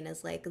Berelain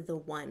is like the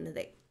one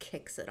that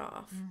kicks it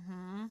off.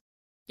 Mm-hmm.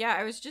 Yeah,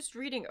 I was just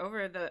reading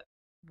over the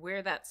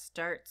where that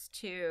starts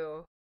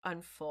to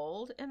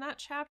unfold in that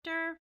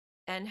chapter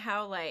and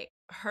how like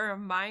her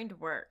mind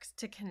works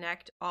to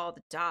connect all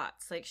the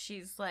dots. Like,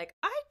 she's like,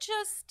 I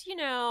just,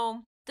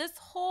 this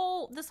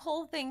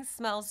whole thing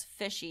smells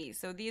fishy.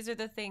 So these are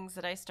the things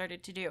that I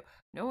started to do.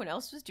 No one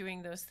else was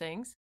doing those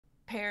things.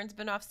 Parents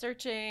been off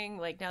searching,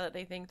 like, now that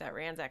they think that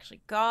Rand's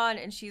actually gone,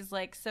 and she's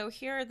like, so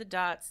here are the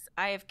dots.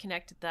 I have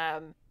connected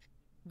them.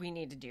 We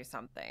need to do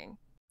something.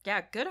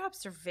 Yeah, good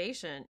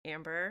observation,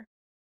 Amber.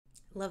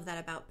 Love that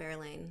about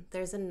Berelain.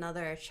 There's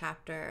another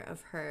chapter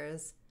of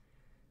hers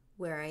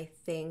where I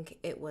think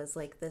it was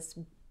like this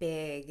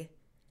big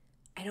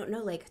I don't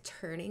know, like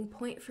turning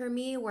point for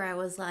me where I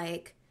was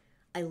like,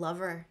 I love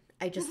her.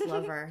 I just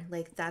love her.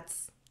 Like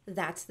that's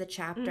the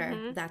chapter.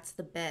 Mm-hmm. That's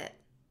the bit.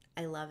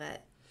 I love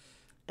it.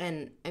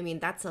 And I mean,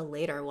 that's a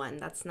later one.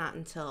 That's not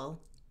until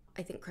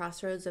I think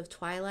Crossroads of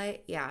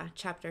Twilight. Yeah,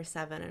 chapter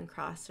 7 in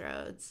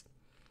Crossroads.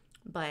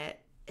 But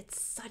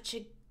it's such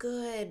a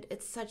good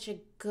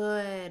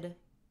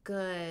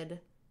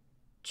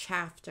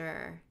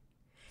chapter.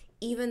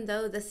 Even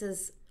though this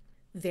is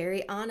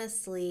very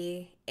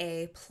honestly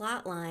a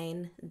plot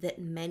line that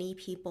many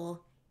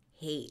people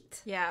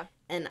hate. Yeah.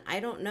 And I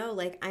don't know,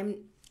 like I'm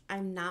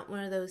not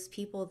one of those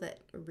people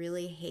that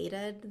really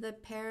hated the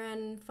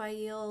Perrin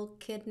Fail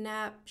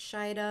kidnap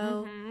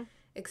Shido Mm-hmm.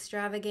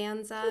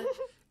 extravaganza.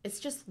 It's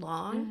just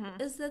long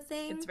Mm-hmm. is the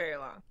thing. It's very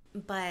long.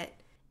 But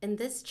in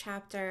this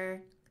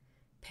chapter,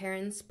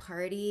 Perrin's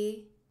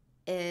party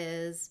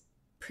is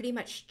pretty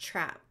much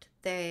trapped.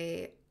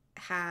 They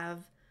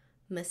have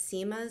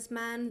Massima's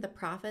men, the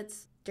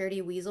Prophet's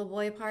Dirty Weasel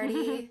Boy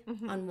party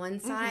Mm-hmm. on one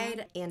Mm-hmm.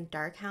 side and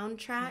Darkhound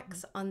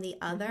tracks on the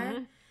other.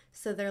 Mm-hmm.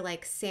 So they're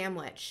like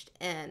sandwiched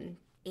in.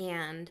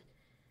 And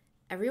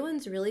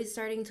everyone's really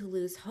starting to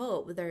lose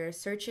hope. They're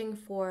searching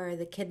for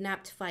the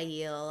kidnapped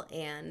Fail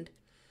and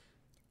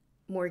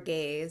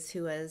Morghese,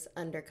 who is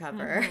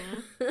undercover.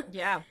 Mm-hmm.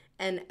 Yeah.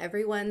 And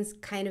everyone's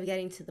kind of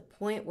getting to the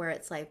point where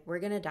it's like, we're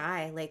going to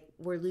die. Like,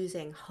 we're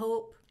losing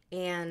hope.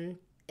 And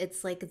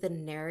it's like the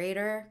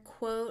narrator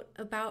quote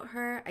about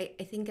her.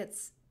 I think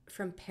it's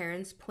from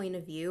Perrin's point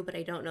of view, but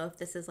I don't know if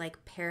this is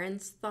like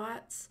Perrin's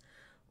thoughts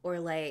or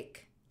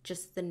like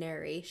just the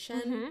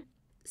narration. Mm-hmm.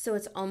 So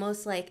it's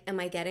almost like, am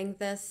I getting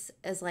this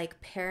as like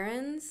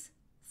Perrin's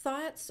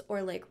thoughts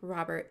or like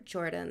Robert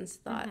Jordan's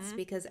thoughts? Mm-hmm.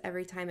 Because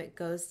every time it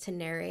goes to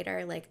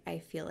narrator, like I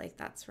feel like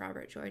that's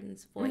Robert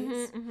Jordan's voice.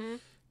 Mm-hmm. Mm-hmm.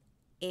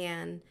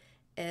 And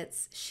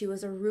it's, she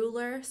was a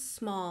ruler,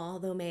 small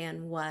though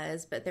man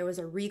was, but there was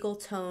a regal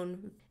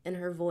tone in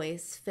her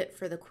voice fit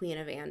for the Queen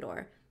of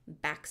Andor.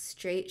 Back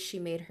straight, she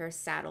made her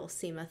saddle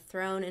seem a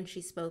throne, and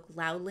she spoke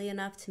loudly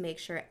enough to make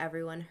sure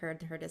everyone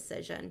heard her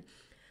decision,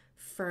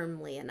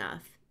 firmly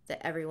enough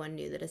that everyone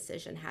knew the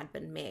decision had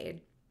been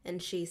made.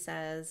 And she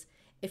says,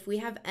 if we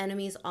have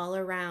enemies all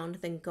around,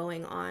 then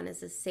going on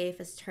is as safe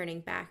as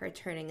turning back or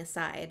turning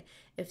aside.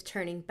 If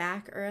turning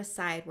back or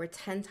aside were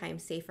 10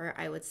 times safer,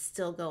 I would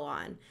still go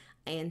on.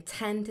 I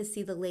intend to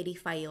see the Lady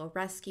Fail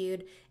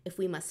rescued. If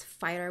we must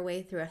fight our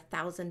way through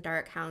 1,000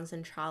 dark hounds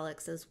and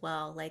Trollocs as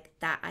well, like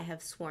that I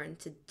have sworn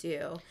to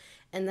do.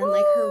 And then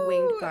like her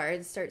winged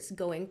guard starts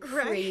going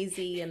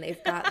crazy, right? And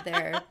they've got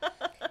their...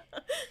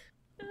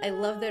 I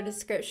love their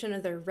description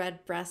of their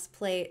red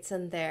breastplates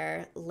and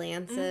their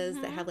lances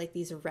that have like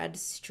these red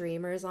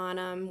streamers on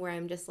them, where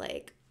I'm just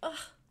like, ugh,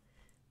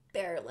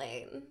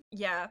 Berelain.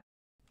 Yeah.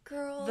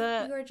 Girl,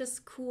 you are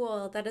just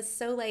cool. That is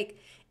so like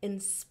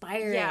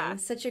inspiring. Yeah.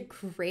 Such a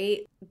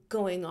great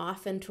going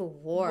off into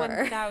war.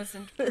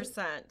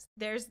 1000%.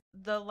 There's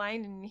the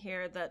line in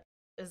here that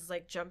is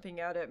like jumping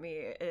out at me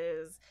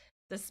is...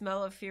 The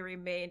smell of fear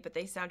remained, but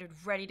they sounded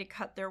ready to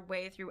cut their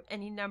way through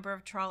any number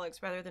of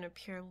Trollocs rather than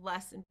appear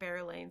less in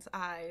Berelain's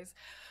eyes.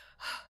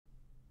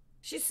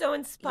 She's so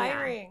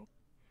inspiring.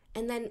 Yeah.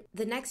 And then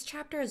the next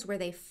chapter is where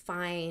they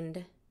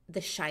find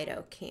the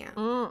Shido camp.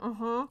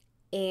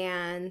 Mm-hmm.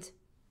 And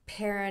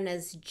Perrin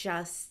is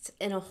just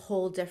in a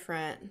whole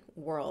different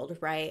world,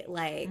 right?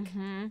 Like,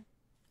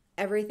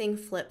 everything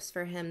flips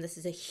for him. This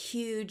is a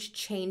huge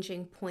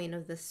changing point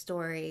of the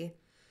story.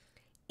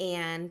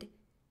 And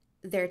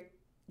they're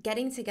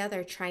getting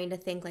together trying to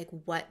think like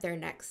what their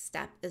next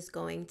step is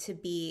going to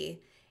be.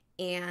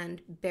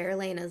 And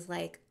Berelain is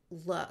like,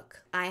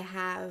 look, I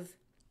have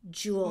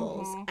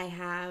jewels, I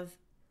have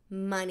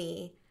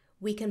money,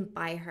 we can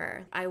buy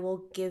her. I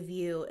will give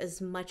you as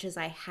much as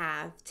I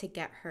have to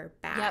get her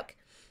back. Yep.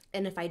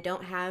 And if I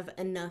don't have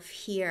enough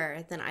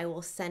here, then I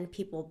will send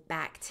people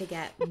back to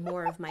get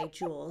more of my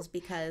jewels,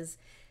 because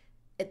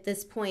at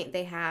this point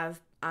they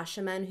have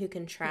Ashaman who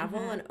can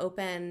travel and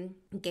open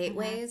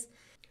gateways.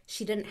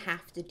 She didn't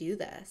have to do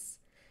this.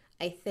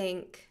 I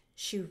think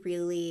she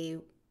really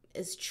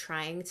is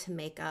trying to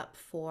make up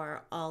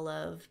for all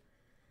of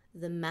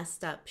the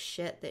messed up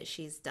shit that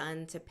she's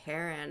done to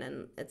Perrin.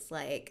 And it's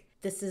like,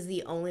 this is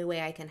the only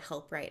way I can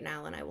help right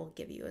now, and I will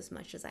give you as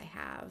much as I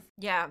have.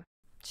 Yeah.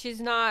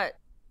 She's not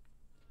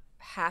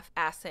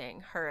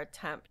half-assing her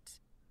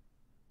attempt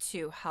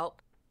to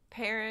help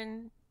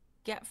Perrin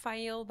get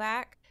Fail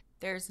back.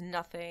 There's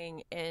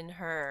nothing in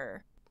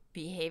her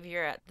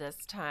behavior at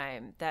this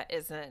time that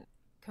isn't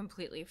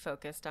completely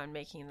focused on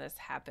making this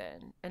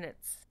happen, and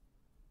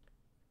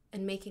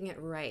making it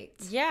right.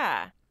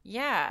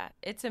 Yeah,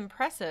 it's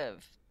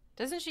impressive.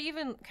 Doesn't she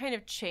even kind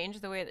of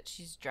change the way that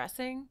she's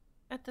dressing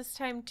at this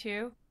time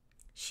too?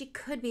 She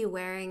could be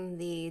wearing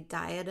the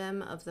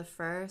diadem of the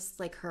First,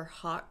 like her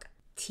hawk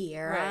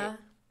tiara.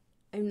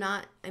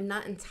 Right. I'm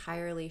not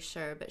entirely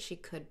sure, but she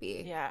could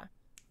be. Yeah.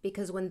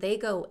 Because when they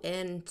go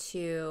in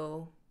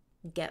to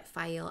get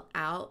Fail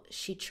out,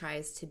 she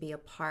tries to be a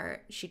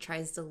part. She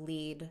tries to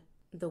lead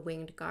the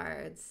winged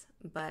guards,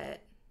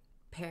 but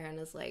Perrin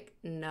is like,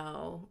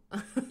 no,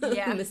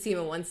 Yeah.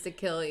 Massima wants to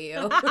kill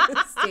you.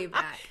 Stay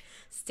back.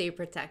 Stay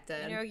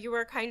protected. You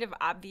were kind of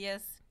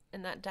obvious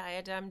in that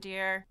diadem,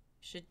 dear.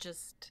 Should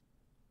just,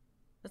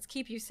 let's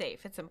keep you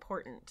safe. It's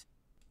important.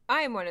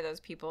 I am one of those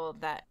people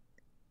that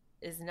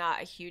is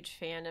not a huge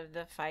fan of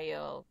the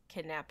Fael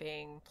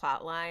kidnapping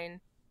plotline,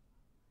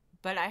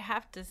 but I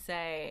have to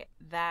say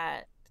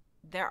that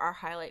there are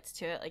highlights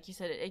to it. Like you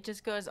said, it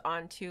just goes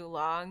on too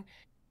long.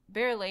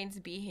 Berelain's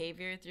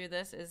behavior through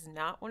this is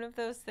not one of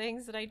those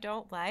things that I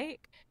don't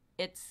like.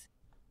 It's,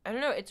 I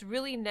don't know, it's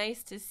really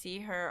nice to see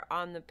her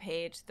on the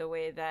page the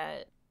way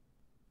that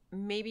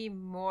maybe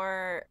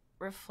more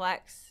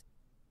reflects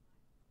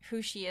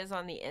who she is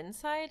on the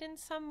inside in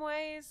some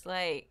ways.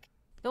 Like,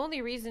 the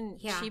only reason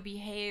she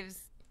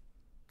behaves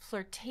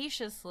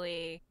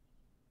flirtatiously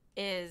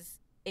is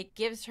it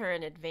gives her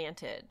an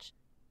advantage.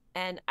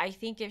 And I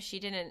think if she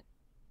didn't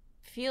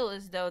feel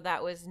as though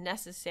that was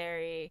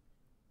necessary,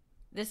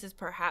 this is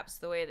perhaps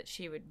the way that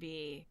she would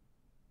be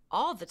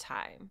all the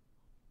time.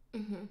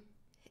 Mm-hmm.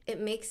 It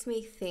makes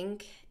me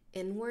think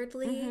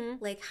inwardly.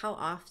 Mm-hmm. Like, how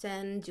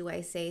often do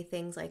I say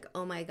things like,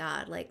 oh my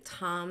God, like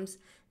Tom's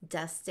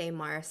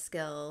Destemar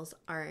skills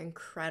are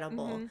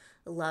incredible. Mm-hmm.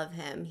 Love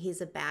him. He's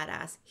a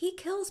badass. He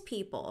kills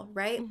people,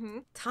 right? Mm-hmm.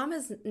 Tom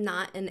is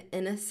not an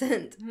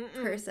innocent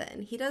Mm-mm.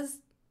 person. He does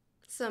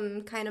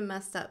some kind of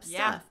messed up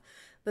stuff.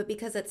 But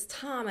because it's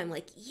Tom, I'm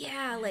like,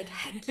 yeah, like,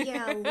 heck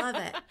yeah, love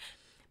it.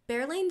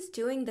 Berelain's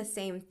doing the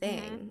same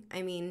thing. Mm-hmm.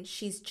 I mean,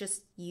 she's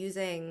just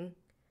using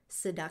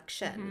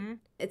seduction. Mm-hmm.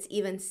 It's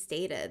even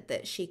stated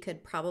that she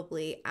could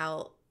probably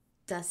out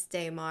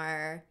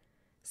Destemar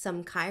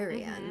some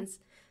Kyrians.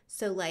 Mm-hmm.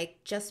 So,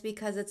 like, just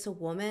because it's a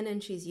woman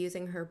and she's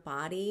using her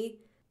body,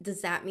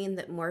 does that mean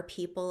that more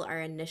people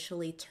are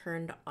initially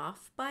turned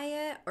off by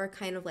it or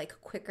kind of like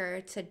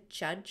quicker to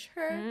judge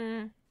her?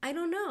 Mm-hmm. I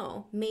don't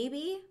know.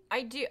 Maybe.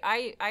 I do.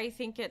 I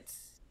think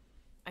it's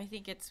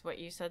what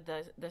you said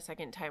the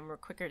second time. We're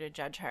quicker to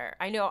judge her.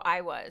 I know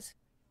I was.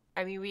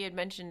 I mean, we had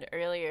mentioned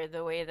earlier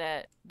the way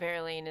that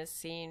Berelain is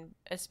seen,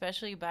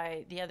 especially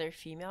by the other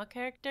female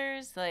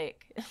characters.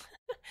 Like,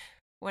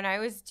 when I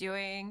was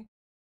doing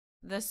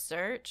the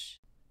search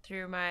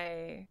through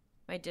my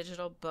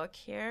digital book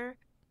here.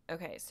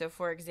 Okay, so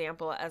for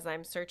example, as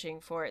I'm searching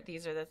for it,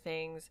 these are the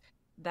things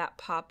that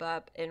pop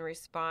up in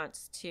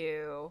response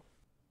to,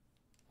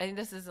 I think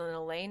this is in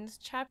Elaine's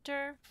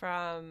chapter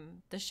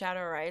from The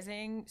Shadow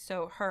Rising.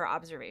 So her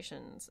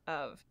observations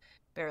of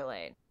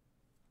Berelain.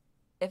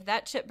 If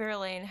that chip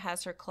Berelain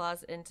has her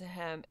claws into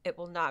him, it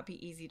will not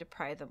be easy to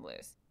pry them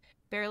loose.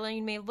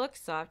 Berelain may look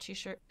soft.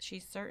 She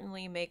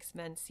certainly makes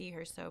men see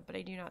her so, but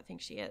I do not think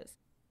she is.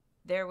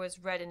 There was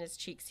red in his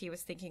cheeks. He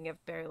was thinking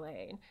of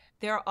Berelain.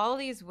 There are all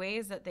these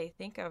ways that they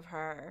think of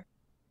her,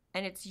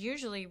 and it's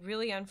usually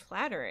really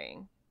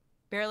unflattering.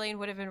 Berelain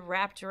would have been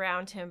wrapped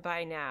around him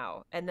by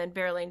now. And then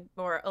Berelain,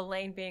 or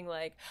Elaine being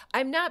like,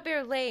 I'm not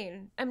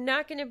Berelain. I'm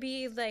not going to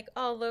be like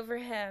all over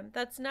him.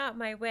 That's not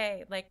my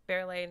way. Like,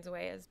 Berelain's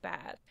way is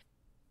bad.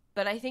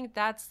 But I think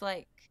that's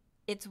like,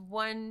 it's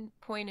one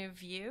point of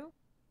view.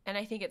 And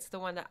I think it's the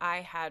one that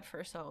I had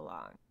for so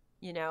long.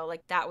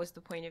 Like that was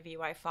the point of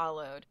view I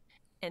followed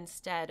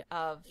instead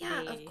of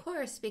of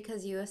course,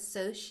 because you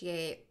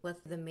associate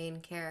with the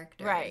main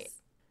characters. Right.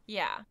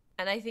 Yeah.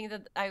 And I think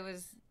that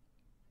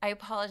I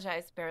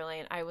apologize,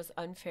 Berelain. I was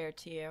unfair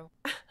to you.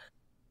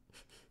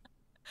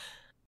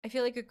 I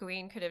feel like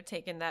Egwene could have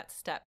taken that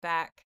step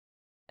back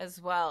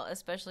as well,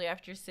 especially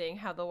after seeing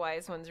how the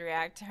wise ones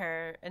react to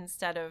her,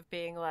 instead of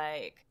being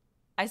like,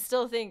 I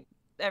still think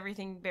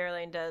everything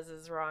Berelain does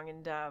is wrong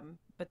and dumb,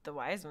 but the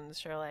wise ones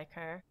sure like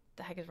her. What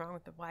the heck is wrong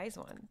with the wise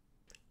one?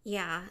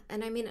 Yeah,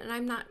 and I mean, and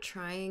I'm not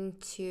trying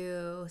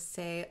to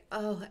say,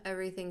 oh,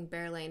 everything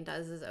Berelain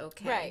does is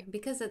okay. Right.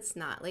 Because it's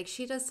not. Like,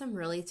 she does some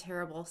really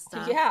terrible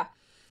stuff. Yeah.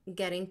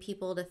 Getting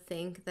people to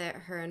think that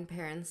her and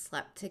Perrin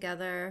slept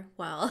together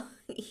while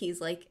he's,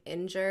 like,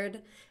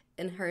 injured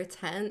in her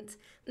tent.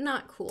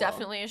 Not cool.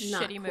 Definitely a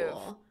not shitty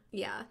cool. move.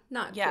 Yeah,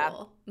 not Yeah.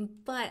 cool.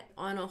 But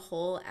on a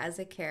whole, as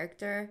a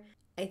character,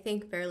 I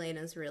think Berelain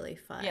is really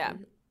fun. Yeah.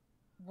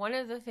 One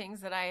of the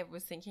things that I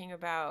was thinking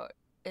about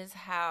is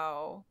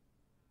how,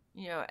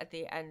 at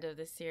the end of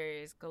the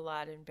series,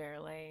 Galad and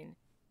Berelain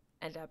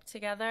end up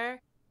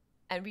together.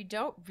 And we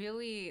don't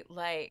really,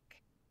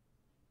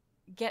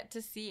 get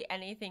to see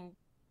anything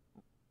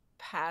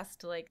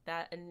past,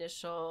 that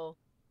initial,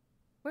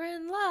 we're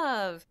in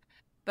love.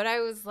 But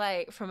I was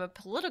like, from a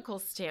political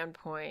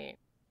standpoint,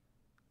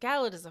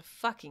 Galad is a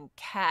fucking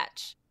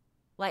catch.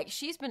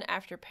 She's been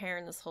after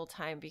Perrin this whole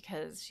time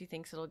because she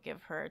thinks it'll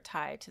give her a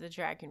tie to the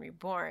Dragon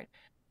Reborn.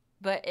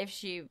 But if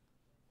she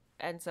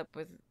ends up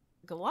with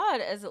Galad,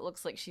 as it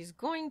looks like she's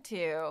going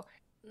to,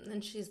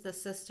 and she's the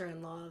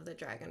sister-in-law of the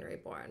Dragon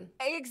Reborn.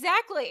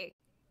 Exactly.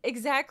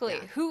 Yeah.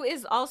 Who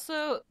is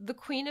also the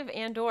Queen of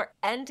Andor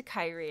and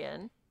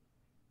Kyrian.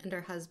 And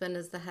her husband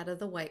is the head of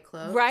the White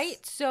Cloaks.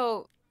 Right?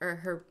 So...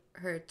 Or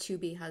her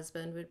to-be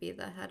husband would be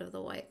the head of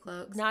the White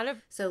Cloaks. Not a...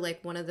 So,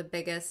 one of the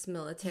biggest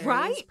militaries,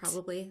 right.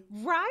 probably.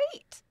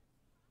 Right.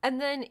 And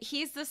then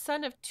he's the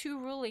son of two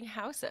ruling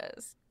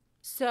houses.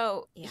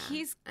 So Yeah.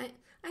 he's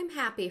I'm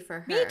happy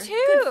for me her. Good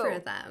for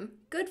too. them.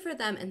 Good for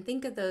them. And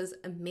think of those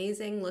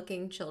amazing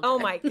looking Oh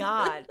children. my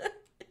God.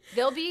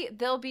 They'll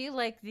be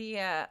like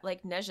the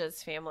like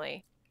Neja's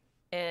family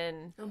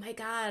in Oh my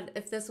God.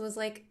 If this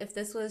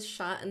was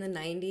shot in the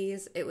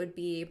 90s, it would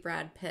be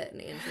Brad Pitt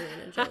and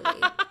Angelina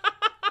Jolie.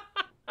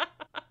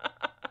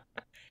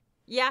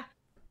 Yeah.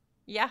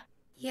 Yeah.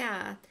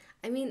 Yeah.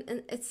 I mean,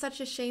 and it's such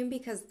a shame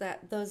because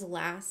that those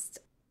last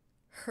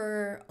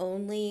her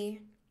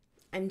only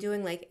I'm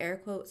doing like air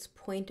quotes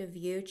point of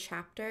view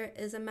chapter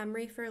is a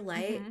memory for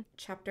light, Mhm.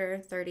 chapter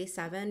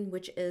 37,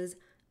 which is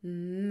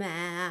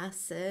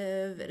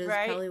massive. It is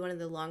Right? probably one of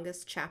the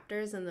longest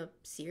chapters in the Yeah.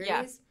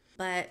 series,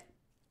 but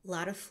a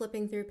lot of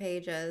flipping through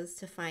pages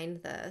to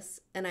find this.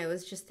 And I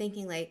was just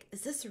thinking like,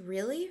 is this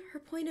really her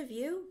point of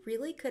view?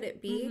 Really? Could it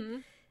be?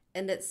 Mhm.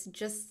 And it's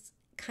just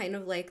kind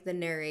of like the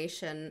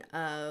narration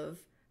of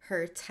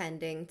her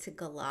tending to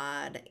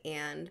Galad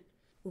and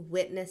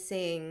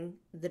witnessing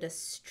the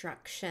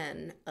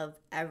destruction of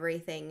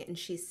everything. And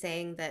she's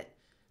saying that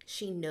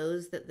she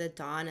knows that the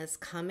dawn is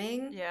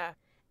coming Yeah.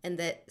 and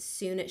that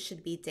soon it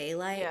should be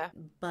daylight, Yeah.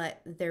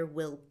 but there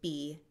will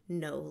be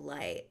no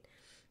light.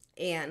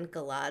 And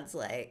Galad's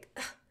like,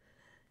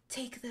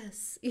 take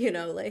this,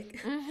 like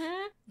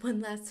Mhm. one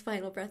last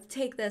final breath,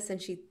 take this.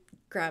 And she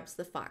grabs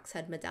the fox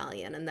head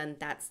medallion, and then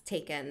that's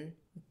taken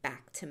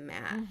back to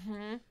Matt.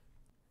 Mhm.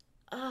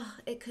 Oh,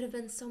 it could have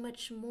been so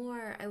much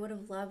more. I would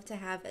have loved to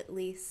have at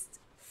least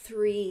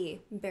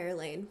three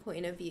Berelain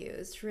point of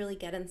views to really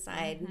get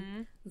inside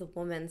Mhm. the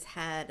woman's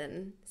head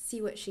and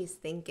see what she's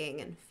thinking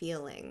and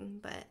feeling.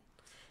 But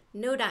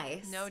no No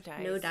dice, no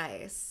dice.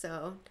 dice.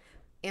 So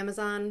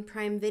Amazon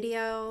Prime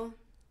Video,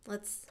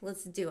 let's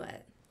do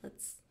it.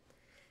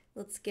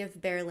 Let's give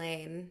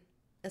Berelain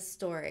a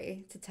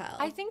story to I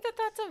tell. think that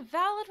that's a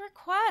valid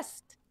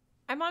request.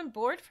 I'm on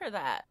board for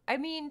that. I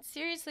mean,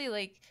 seriously,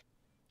 like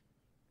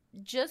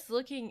just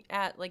looking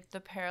at like the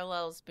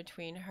parallels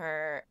between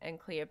her and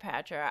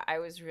Cleopatra, I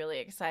was really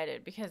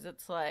excited because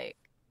it's like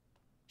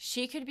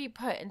she could be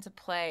put into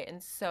play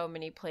in so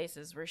many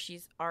places where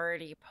she's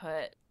already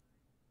put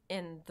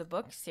in the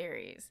book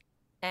series.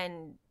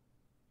 And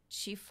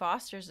she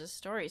fosters a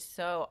story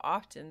so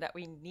often that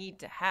we need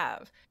to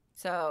have.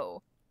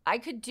 So I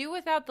could do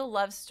without the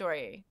love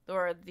story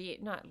or the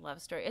not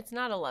love story. It's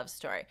not a love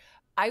story.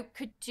 I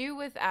could do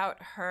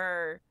without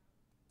her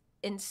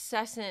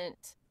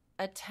incessant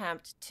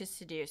attempt to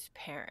seduce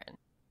Perrin.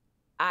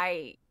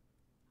 I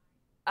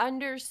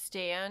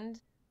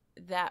understand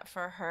that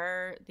for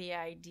her, the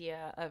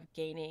idea of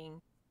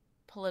gaining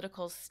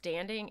political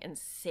standing and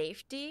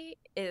safety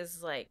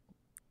is like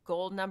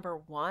goal number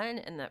one,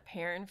 and that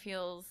Perrin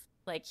feels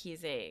like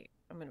he's a,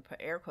 I'm going to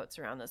put air quotes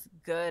around this,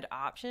 good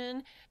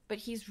option, but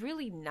he's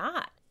really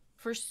not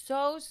for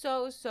so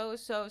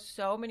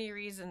many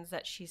reasons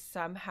that she's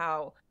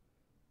somehow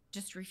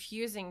just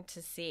refusing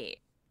to see.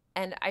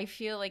 And I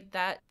feel like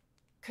that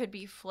could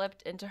be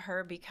flipped into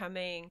her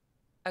becoming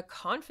a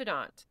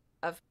confidant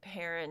of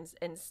Perrin's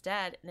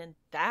instead, and in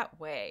that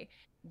way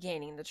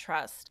gaining the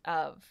trust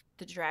of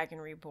the Dragon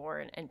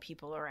Reborn and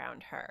people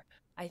around her.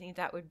 I think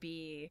that would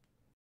be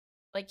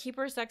like keep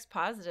her sex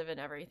positive and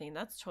everything.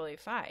 That's totally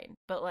fine.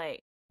 But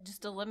like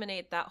just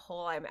eliminate that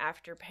whole I'm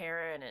after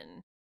Perrin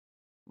and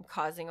I'm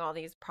causing all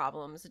these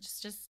problems. It's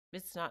just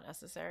it's not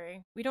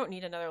necessary. We don't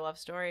need another love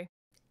story.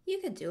 You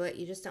could do it,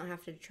 you just don't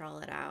have to draw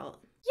it out.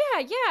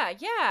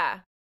 Yeah.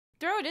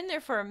 Throw it in there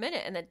for a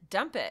minute and then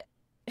dump it.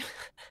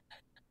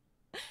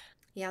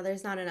 Yeah,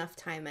 there's not enough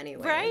time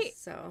anyways, Right?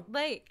 so.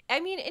 Like, I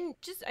mean, and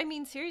just, I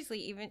mean, seriously,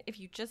 even if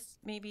you just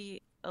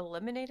maybe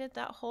eliminated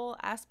that whole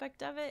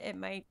aspect of it, it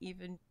might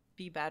even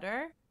be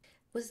better.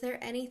 Was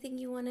there anything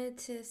you wanted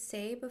to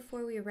say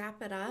before we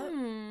wrap it up?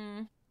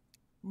 Hmm.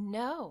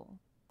 No.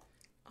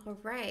 All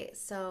right,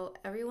 so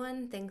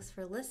everyone, thanks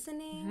for Mm-hmm.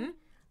 listening.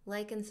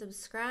 Like and Please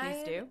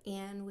subscribe, do.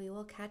 and we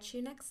will catch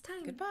you next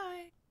time.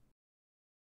 Goodbye.